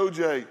watching the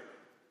O.J.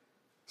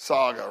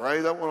 saga,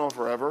 right? That went on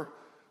forever.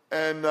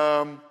 And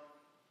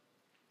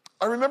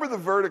I remember the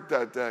verdict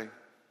that day.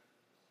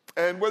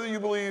 And whether you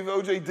believe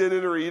O.J. did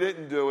it or he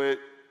didn't do it,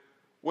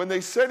 when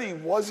they said he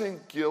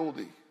wasn't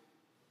guilty,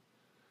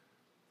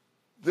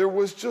 there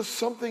was just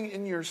something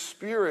in your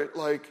spirit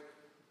like,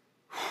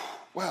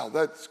 wow,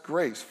 that's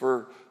grace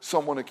for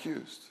someone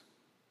accused.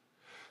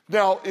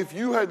 Now, if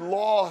you had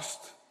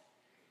lost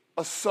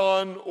a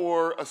son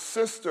or a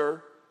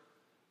sister,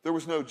 there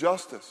was no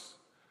justice.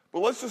 But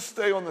let's just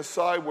stay on the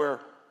side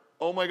where,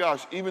 oh my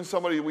gosh, even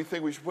somebody we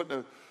think we should put in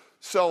a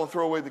cell and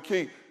throw away the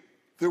key,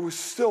 there was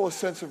still a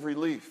sense of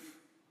relief.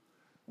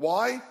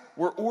 Why?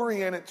 We're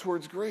oriented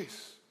towards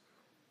grace.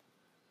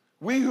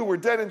 We who were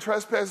dead in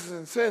trespasses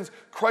and sins,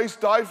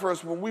 Christ died for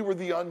us when we were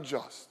the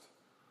unjust.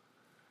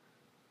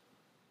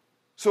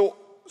 So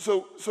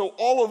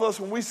all of us,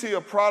 when we see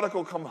a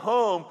prodigal come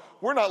home,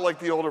 We're not like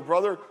the older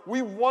brother.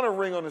 We want a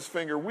ring on his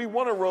finger. We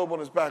want a robe on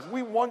his back.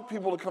 We want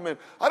people to come in.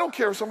 I don't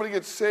care if somebody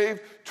gets saved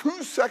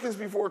 2 seconds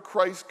before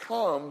Christ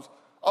comes.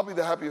 I'll be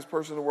the happiest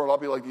person in the world. I'll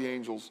be like the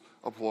angels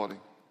applauding.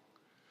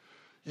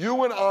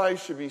 You and I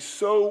should be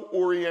so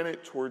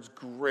oriented towards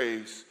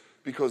grace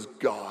because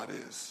God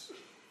is.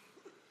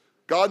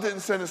 God didn't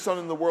send his son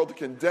in the world to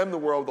condemn the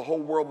world. The whole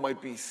world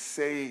might be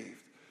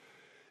saved.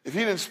 If he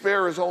didn't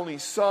spare his only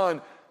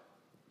son,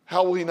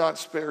 how will he not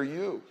spare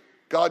you?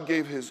 God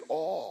gave his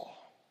all.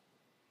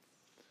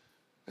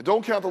 And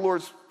don't count the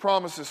Lord's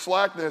promise as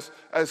slackness,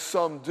 as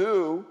some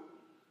do,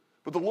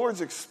 but the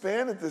Lord's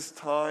expanded this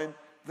time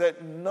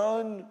that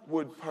none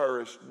would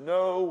perish.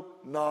 No,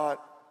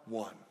 not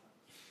one.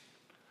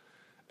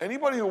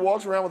 Anybody who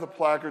walks around with a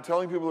placard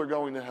telling people they're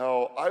going to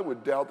hell, I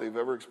would doubt they've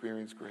ever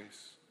experienced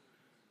grace.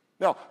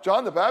 Now,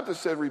 John the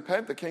Baptist said,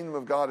 repent, the kingdom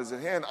of God is at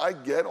hand. I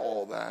get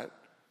all that.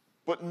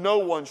 But no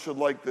one should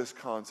like this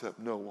concept,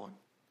 no one.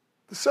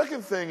 The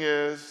second thing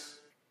is,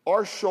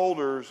 our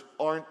shoulders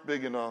aren't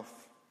big enough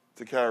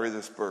to carry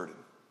this burden.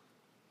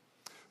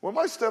 When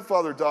my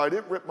stepfather died,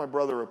 it ripped my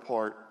brother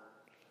apart.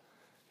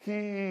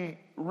 He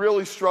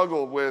really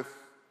struggled with,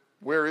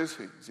 where is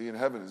he? Is he in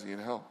heaven? Is he in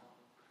hell?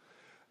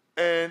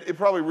 And it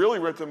probably really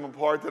ripped him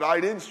apart that I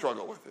didn't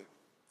struggle with it.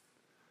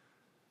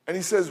 And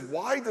he says,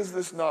 why does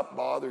this not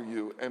bother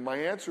you? And my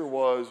answer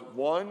was,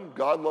 1,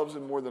 God loves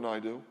him more than I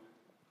do.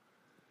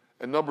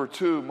 And number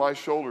 2, my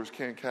shoulders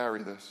can't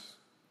carry this.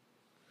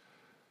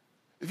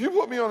 If you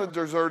put me on a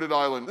deserted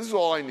island, this is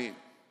all I need.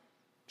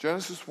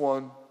 Genesis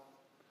 1,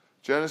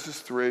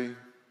 Genesis 3,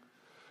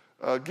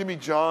 give me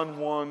John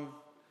 1,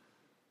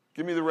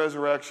 give me the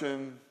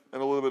resurrection,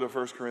 and a little bit of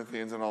 1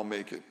 Corinthians, and I'll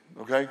make it,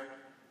 okay?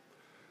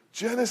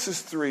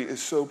 Genesis 3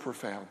 is so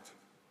profound.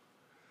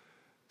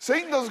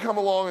 Satan doesn't come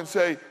along and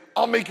say,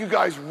 I'll make you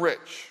guys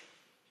rich.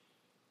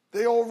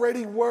 They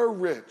already were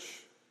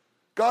rich.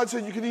 God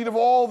said you can eat of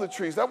all the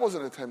trees. That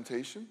wasn't a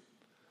temptation.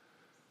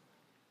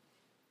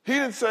 He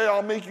didn't say,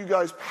 I'll make you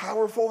guys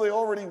powerful. They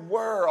already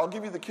were. I'll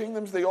give you the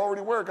kingdoms. They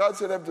already were. God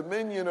said, have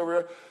dominion over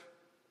it.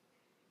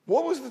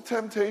 What was the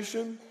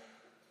temptation?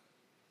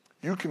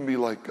 You can be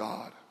like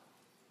God.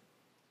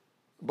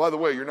 By the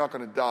way, you're not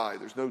going to die.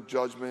 There's no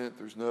judgment.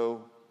 There's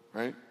no,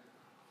 right?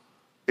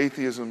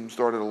 Atheism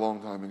started a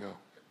long time ago.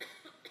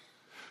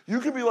 You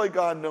can be like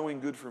God knowing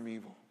good from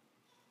evil.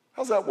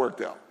 How's that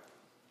worked out?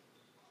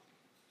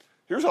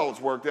 Here's how it's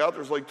worked out.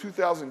 There's like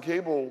 2,000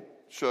 cable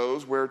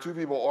shows where 2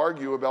 people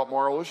argue about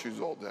moral issues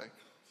all day.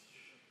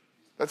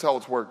 That's how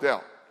it's worked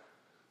out.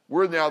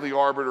 We're now the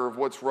arbiter of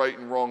what's right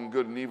and wrong and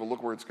good and evil.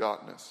 Look where it's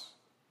gotten us.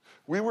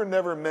 We were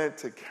never meant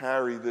to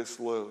carry this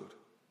load.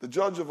 The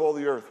judge of all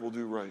the earth will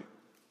do right.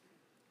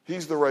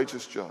 He's the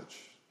righteous judge.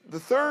 The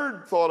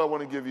third thought I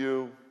want to give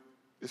you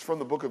is from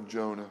the book of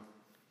Jonah.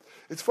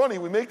 It's funny,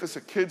 we make this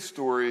a kid's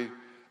story,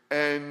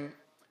 and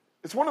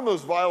it's one of the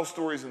most vile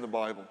stories in the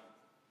Bible.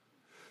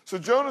 So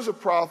Jonah's a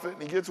prophet,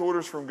 and he gets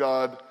orders from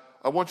God,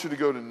 I want you to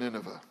go to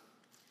Nineveh.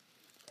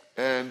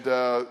 And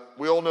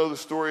we all know the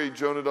story.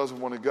 Jonah doesn't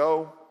want to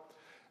go.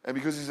 And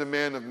because he's a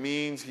man of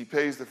means, he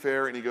pays the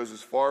fare, and he goes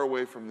as far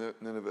away from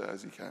Nineveh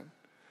as he can.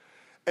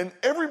 And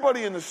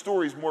everybody in the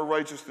story is more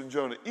righteous than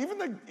Jonah. Even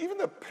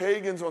the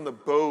pagans on the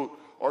boat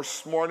are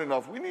smart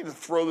enough. We need to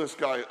throw this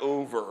guy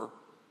over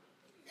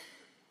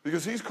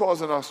because he's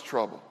causing us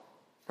trouble,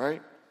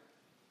 right?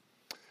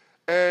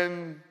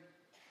 And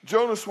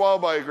Jonah's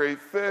swallowed by a great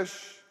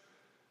fish.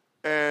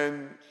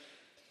 And,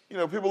 you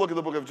know, people look at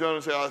the book of Jonah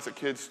and say, oh, that's a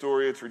kid's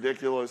story. It's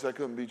ridiculous. That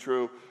couldn't be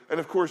true. And,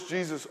 of course,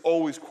 Jesus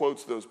always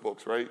quotes those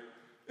books, right?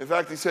 In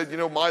fact, he said, you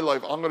know, my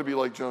life, I'm going to be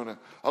like Jonah.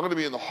 I'm going to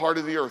be in the heart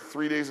of the earth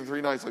 3 days and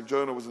 3 nights like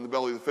Jonah was in the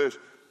belly of the fish.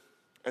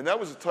 And that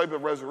was a type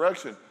of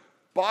resurrection.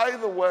 By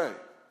the way,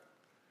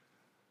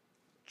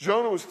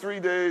 Jonah was 3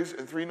 days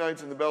and 3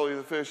 nights in the belly of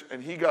the fish,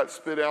 and he got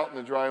spit out in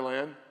the dry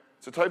land.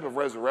 It's a type of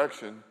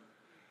resurrection.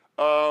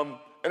 And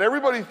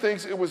everybody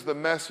thinks it was the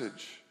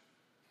message.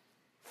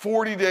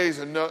 40 days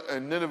and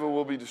Nineveh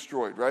will be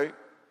destroyed, right? It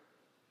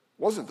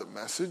wasn't the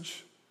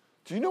message.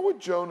 Do you know what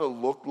Jonah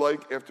looked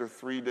like after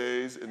 3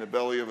 days in the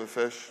belly of a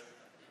fish?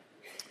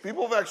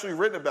 People have actually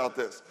written about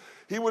this.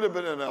 He would have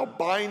been an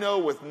albino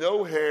with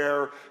no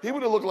hair. He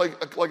would have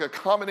looked like a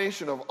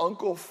combination of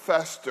Uncle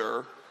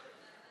Fester,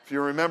 if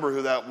you remember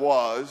who that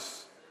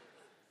was,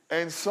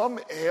 and some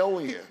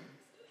alien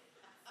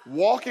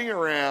walking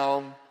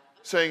around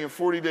saying in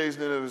 40 days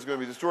Nineveh is going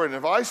to be destroyed. And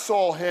if I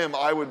saw him,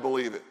 I would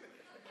believe it.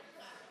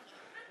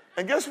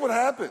 And guess what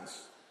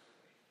happens?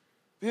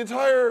 The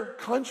entire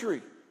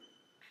country,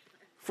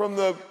 from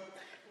the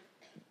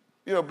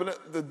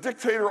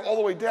dictator all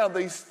the way down,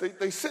 they sit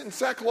in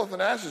sackcloth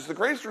and ashes, the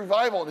greatest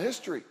revival in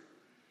history.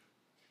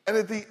 And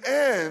at the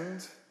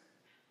end,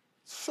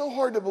 it's so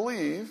hard to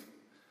believe,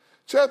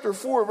 chapter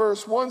 4,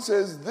 verse 1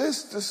 says,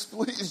 this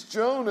displeased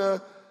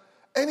Jonah,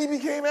 and he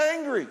became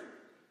angry.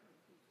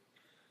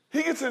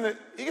 He gets an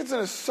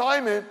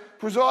assignment,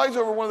 presides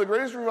over one of the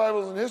greatest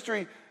revivals in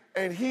history,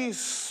 and he's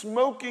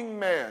smoking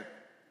mad.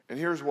 And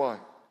here's why.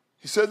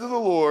 He said to the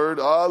Lord,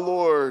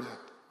 Lord,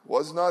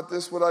 Was not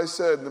this what I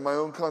said in my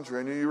own country?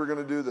 I knew you were going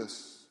to do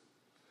this.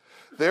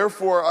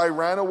 Therefore I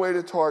ran away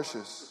to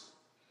Tarshish,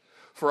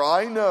 for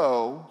I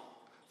know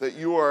that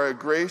you are a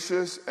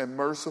gracious and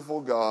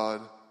merciful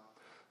God,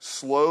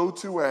 slow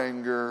to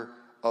anger,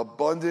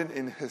 abundant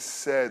in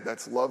hesed,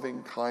 that's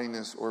loving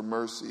kindness or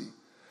mercy,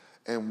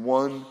 and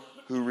one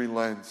who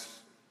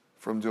relents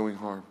from doing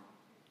harm.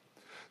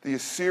 The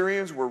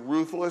Assyrians were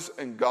ruthless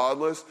and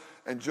godless,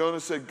 and Jonah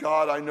said,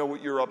 God, I know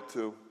what you're up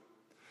to.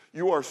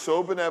 You are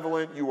so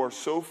benevolent, you are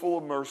so full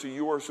of mercy,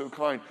 you are so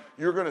kind.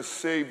 You're going to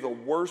save the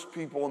worst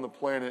people on the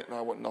planet, and I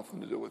want nothing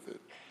to do with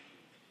it.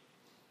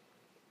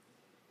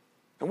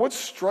 And what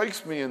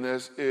strikes me in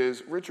this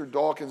is Richard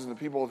Dawkins and the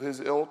people of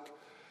his ilk,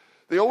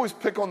 they always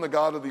pick on the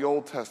God of the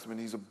Old Testament.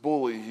 He's a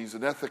bully, he's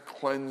an ethnic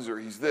cleanser,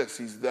 he's this,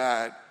 he's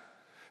that.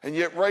 And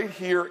yet right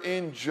here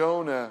in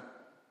Jonah,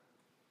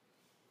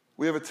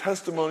 we have a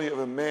testimony of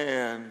a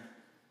man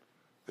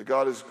that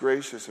God is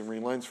gracious and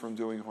relents from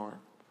doing harm.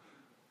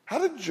 How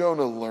did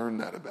Jonah learn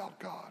that about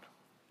God?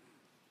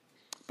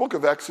 Book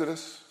of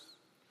Exodus.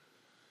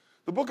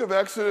 The book of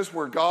Exodus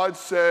where God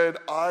said,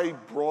 I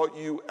brought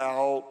you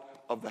out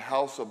of the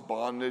house of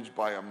bondage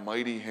by a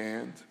mighty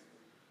hand.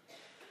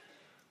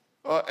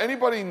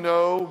 Anybody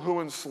know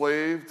who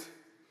enslaved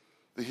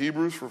the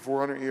Hebrews for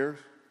 400 years?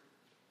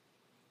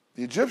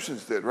 The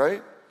Egyptians did,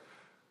 right?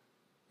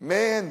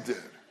 Man did.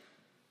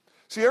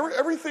 See,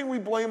 everything we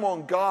blame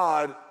on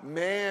God,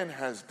 man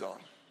has done.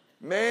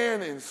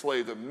 Man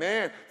enslaved them.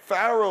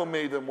 Pharaoh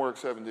made them work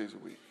 7 days a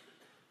week.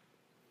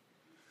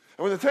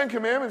 And when the Ten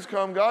Commandments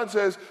come, God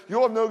says,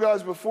 you'll have no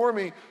gods before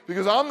me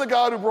because I'm the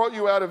God who brought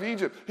you out of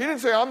Egypt. He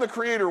didn't say, I'm the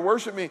creator,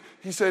 worship me.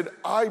 He said,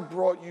 I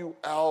brought you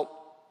out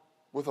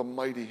with a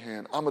mighty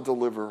hand. I'm a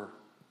deliverer.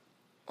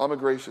 I'm a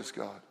gracious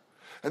God.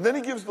 And then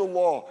he gives the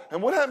law.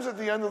 And what happens at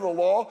the end of the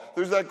law?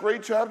 There's that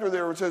great chapter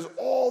there where it says,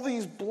 all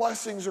these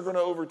blessings are going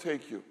to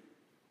overtake you.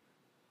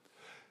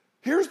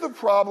 Here's the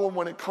problem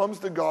when it comes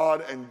to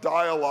God and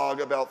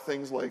dialogue about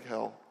things like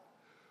hell.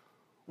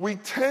 We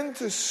tend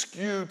to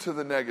skew to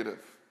the negative.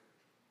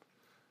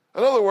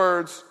 In other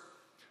words,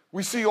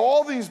 we see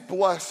all these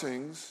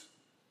blessings,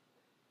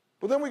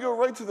 but then we go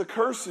right to the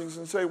cursings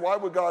and say, why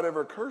would God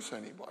ever curse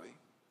anybody?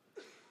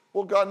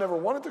 Well, God never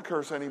wanted to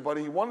curse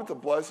anybody. He wanted to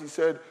bless. He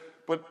said,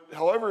 but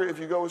however, if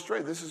you go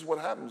astray, this is what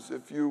happens.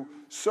 If you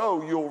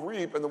sow, you'll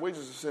reap, and the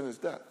wages of sin is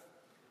death.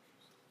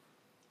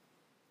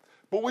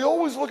 But we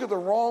always look at the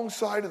wrong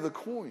side of the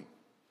coin.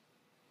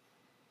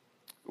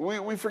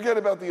 We forget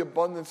about the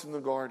abundance in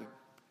the garden.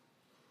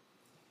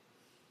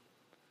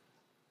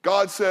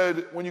 God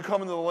said, when you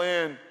come into the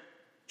land,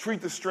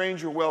 treat the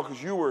stranger well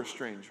because you were a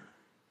stranger.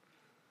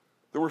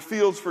 There were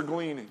fields for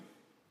gleaning.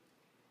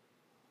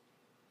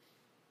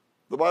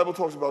 The Bible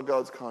talks about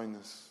God's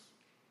kindness.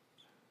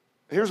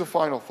 Here's a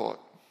final thought.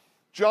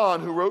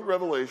 John, who wrote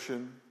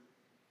Revelation,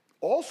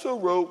 also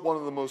wrote one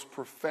of the most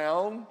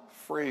profound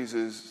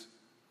phrases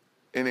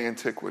in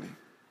antiquity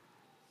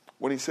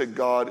when he said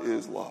God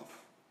is love.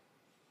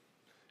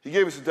 He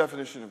gave us a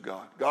definition of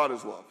God. God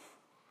is love.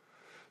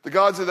 The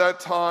gods of that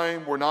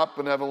time were not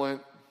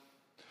benevolent.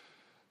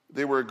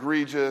 They were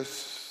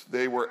egregious.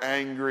 They were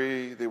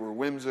angry. They were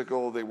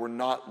whimsical. They were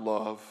not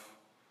love.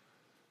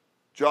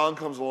 John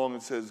comes along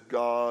and says,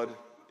 God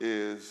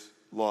is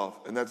love.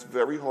 And that's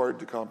very hard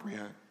to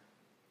comprehend.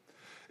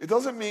 It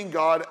doesn't mean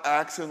God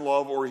acts in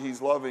love or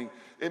he's loving.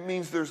 It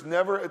means there's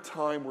never a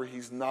time where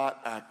he's not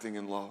acting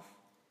in love.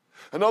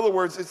 In other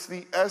words, it's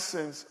the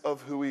essence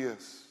of who he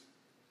is.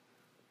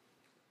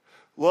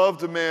 Love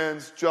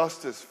demands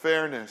justice,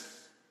 fairness,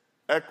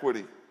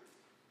 equity.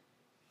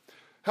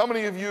 How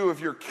many of you, if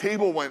your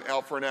cable went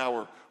out for an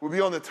hour, would be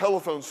on the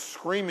telephone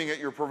screaming at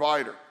your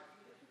provider?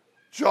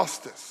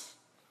 Justice.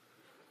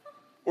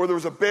 Or there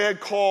was a bad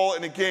call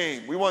in a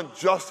game. We want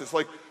justice.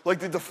 Like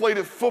the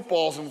deflated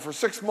footballs, and for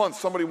 6 months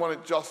somebody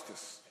wanted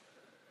justice.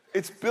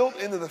 It's built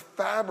into the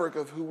fabric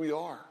of who we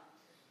are.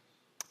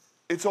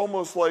 It's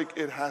almost like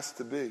it has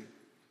to be.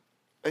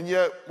 And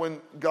yet, when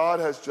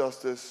God has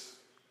justice,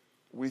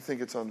 we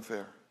think it's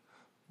unfair.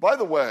 By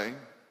the way,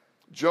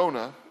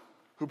 Jonah,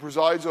 who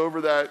presides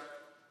over that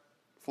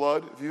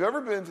flood, if you've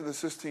ever been to the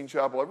Sistine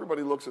Chapel,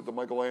 everybody looks at the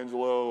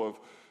Michelangelo of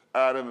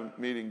Adam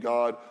meeting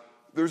God.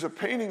 There's a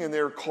painting in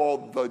there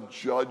called The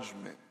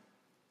Judgment.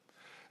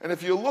 And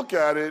if you look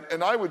at it,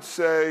 and I would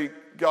say,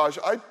 gosh,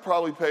 I'd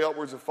probably pay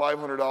upwards of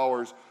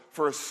 $500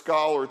 for a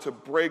scholar to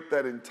break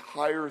that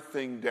entire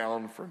thing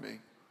down for me.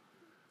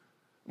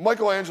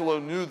 Michelangelo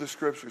knew the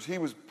scriptures. He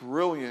was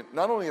brilliant.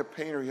 Not only a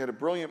painter, he had a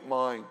brilliant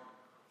mind.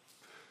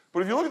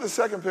 But if you look at the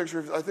second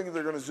picture, I think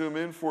they're going to zoom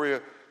in for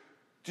you.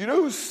 Do you know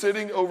who's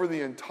sitting over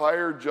the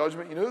entire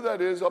judgment? You know who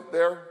that is up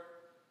there?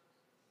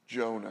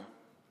 Jonah.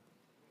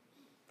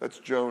 That's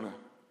Jonah.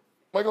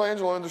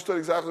 Michelangelo understood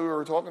exactly what we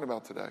were talking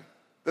about today.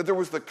 That there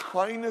was the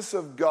kindness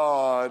of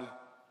God,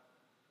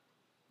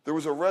 there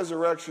was a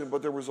resurrection,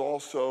 but there was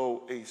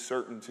also a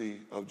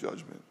certainty of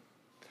judgment.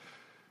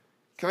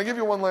 Can I give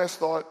you one last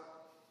thought?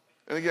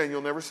 And again,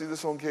 you'll never see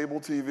this on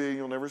cable TV.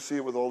 You'll never see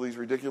it with all these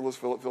ridiculous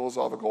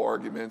philosophical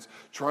arguments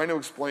trying to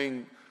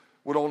explain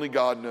what only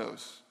God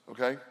knows,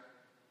 okay?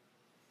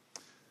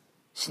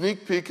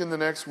 Sneak peek in the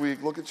next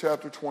week. Look at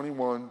chapter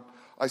 21.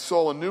 I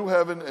saw a new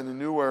heaven and a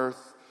new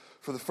earth,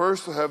 for the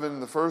first heaven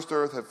and the first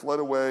earth had fled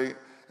away,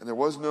 and there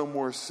was no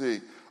more sea.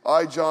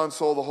 I, John,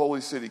 saw the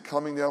holy city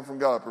coming down from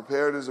God,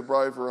 prepared as a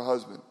bride for her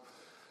husband.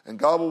 And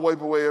God will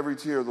wipe away every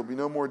tear. There'll be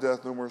no more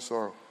death, no more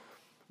sorrow.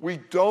 We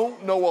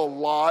don't know a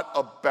lot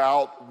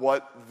about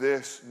what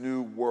this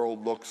new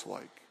world looks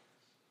like.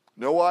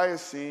 No eye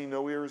has seen,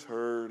 no ear has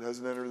heard,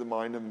 hasn't entered the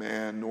mind of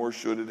man, nor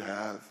should it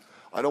have.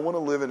 I don't want to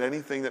live in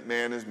anything that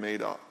man has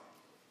made up.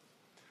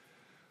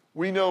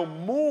 We know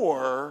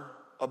more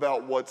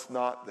about what's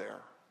not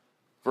there.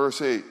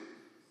 Verse 8,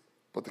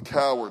 but the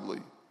cowardly,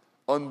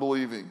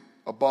 unbelieving,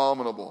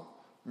 abominable,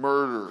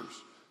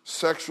 murderers,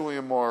 sexually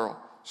immoral,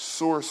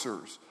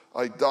 sorcerers,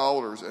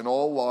 idolaters, and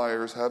all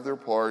liars have their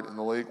part in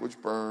the lake which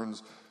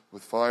burns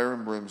with fire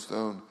and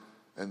brimstone,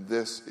 and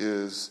this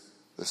is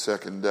the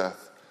second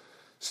death.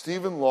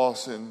 Stephen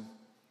Lawson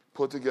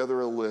put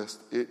together a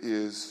list. It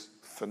is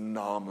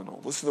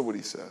phenomenal. Listen to what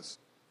he says.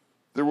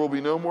 There will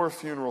be no more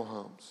funeral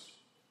homes,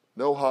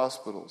 no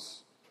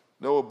hospitals,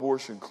 no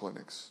abortion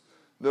clinics,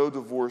 no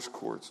divorce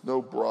courts,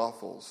 no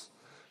brothels,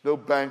 no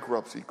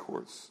bankruptcy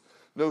courts,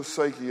 no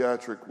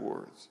psychiatric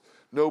wards,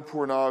 no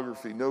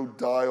pornography, no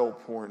dial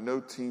porn, no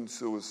teen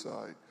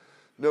suicide,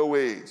 no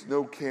AIDS,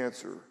 no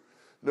cancer,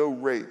 no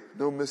rape,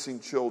 no missing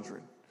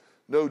children,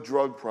 no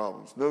drug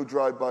problems, no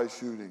drive-by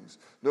shootings,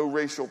 no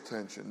racial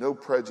tension, no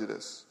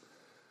prejudice,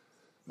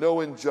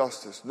 no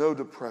injustice, no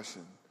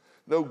depression,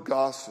 no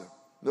gossip,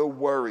 no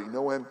worry,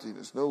 no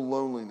emptiness, no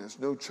loneliness,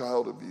 no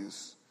child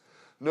abuse,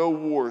 no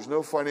wars,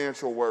 no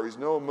financial worries,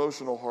 no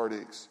emotional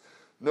heartaches,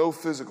 no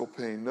physical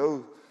pain,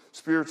 no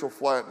spiritual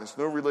flatness,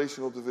 no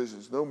relational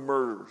divisions, no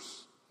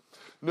murders,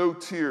 no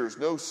tears,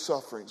 no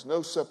sufferings,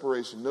 no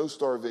separation, no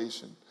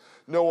starvation,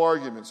 no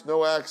arguments,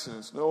 no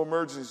accidents, no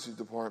emergency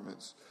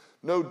departments,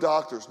 no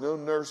doctors, no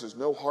nurses,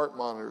 no heart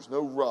monitors,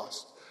 no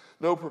rust,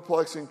 no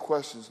perplexing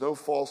questions, no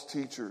false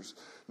teachers,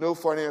 no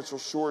financial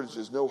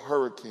shortages, no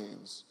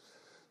hurricanes,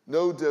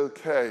 no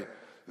decay.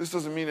 This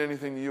doesn't mean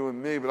anything to you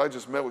and me, but I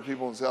just met with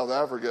people in South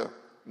Africa.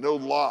 No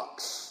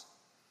locks,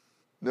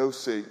 no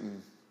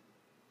Satan,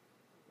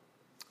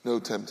 no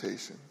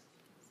temptation.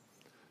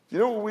 You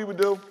know what we would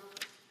do?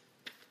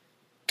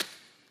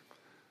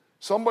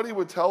 Somebody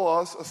would tell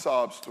us a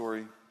sob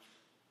story,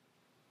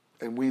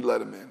 and we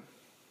let him in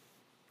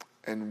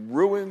and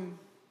ruin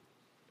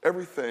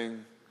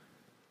everything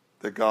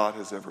that God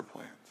has ever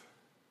planned.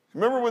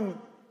 Remember when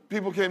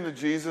people came to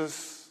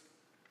Jesus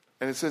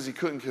and it says he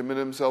couldn't commit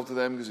himself to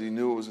them because he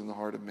knew it was in the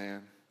heart of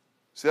man?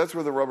 See, that's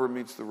where the rubber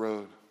meets the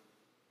road.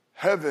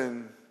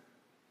 Heaven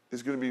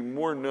is going to be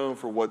more known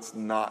for what's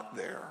not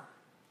there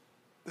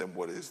than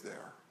what is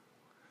there.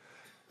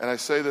 And I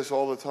say this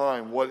all the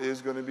time. What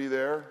is going to be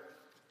there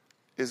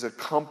is a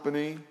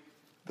company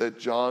that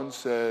John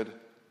said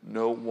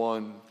no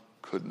one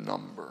could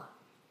number.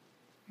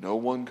 No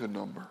one could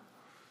number.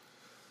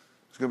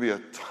 There's going to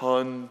be a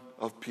ton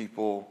of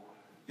people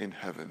in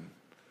heaven.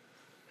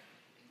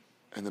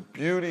 And the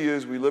beauty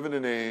is we live in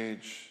an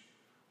age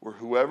where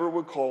whoever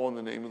would call on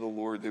the name of the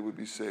Lord, they would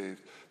be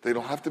saved. They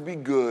don't have to be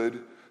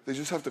good. They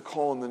just have to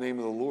call on the name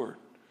of the Lord.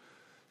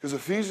 Because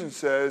Ephesians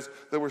says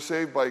that we're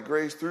saved by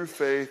grace through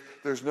faith.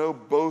 There's no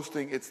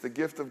boasting. It's the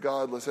gift of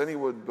God, lest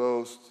anyone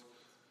boast.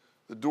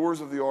 The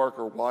doors of the ark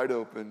are wide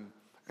open,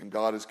 and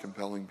God is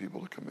compelling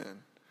people to come in.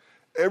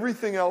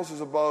 Everything else is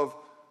above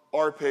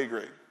our pay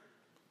grade.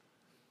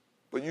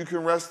 But you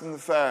can rest in the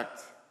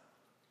fact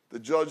the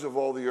judge of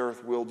all the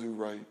earth will do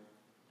right.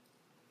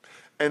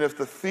 And if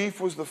the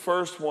thief was the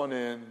first one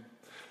in,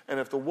 and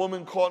if the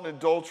woman caught in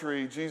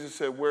adultery, Jesus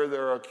said, where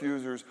there are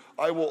accusers,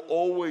 I will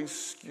always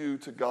skew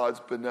to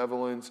God's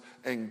benevolence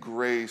and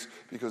grace,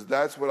 because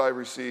that's what I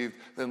received.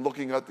 Then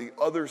looking at the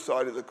other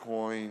side of the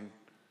coin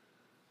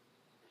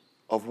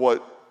of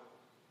what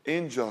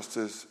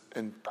injustice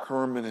and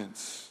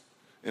permanence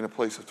in a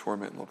place of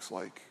torment looks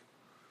like.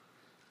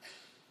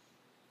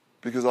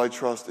 Because I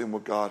trust in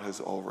what God has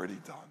already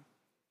done.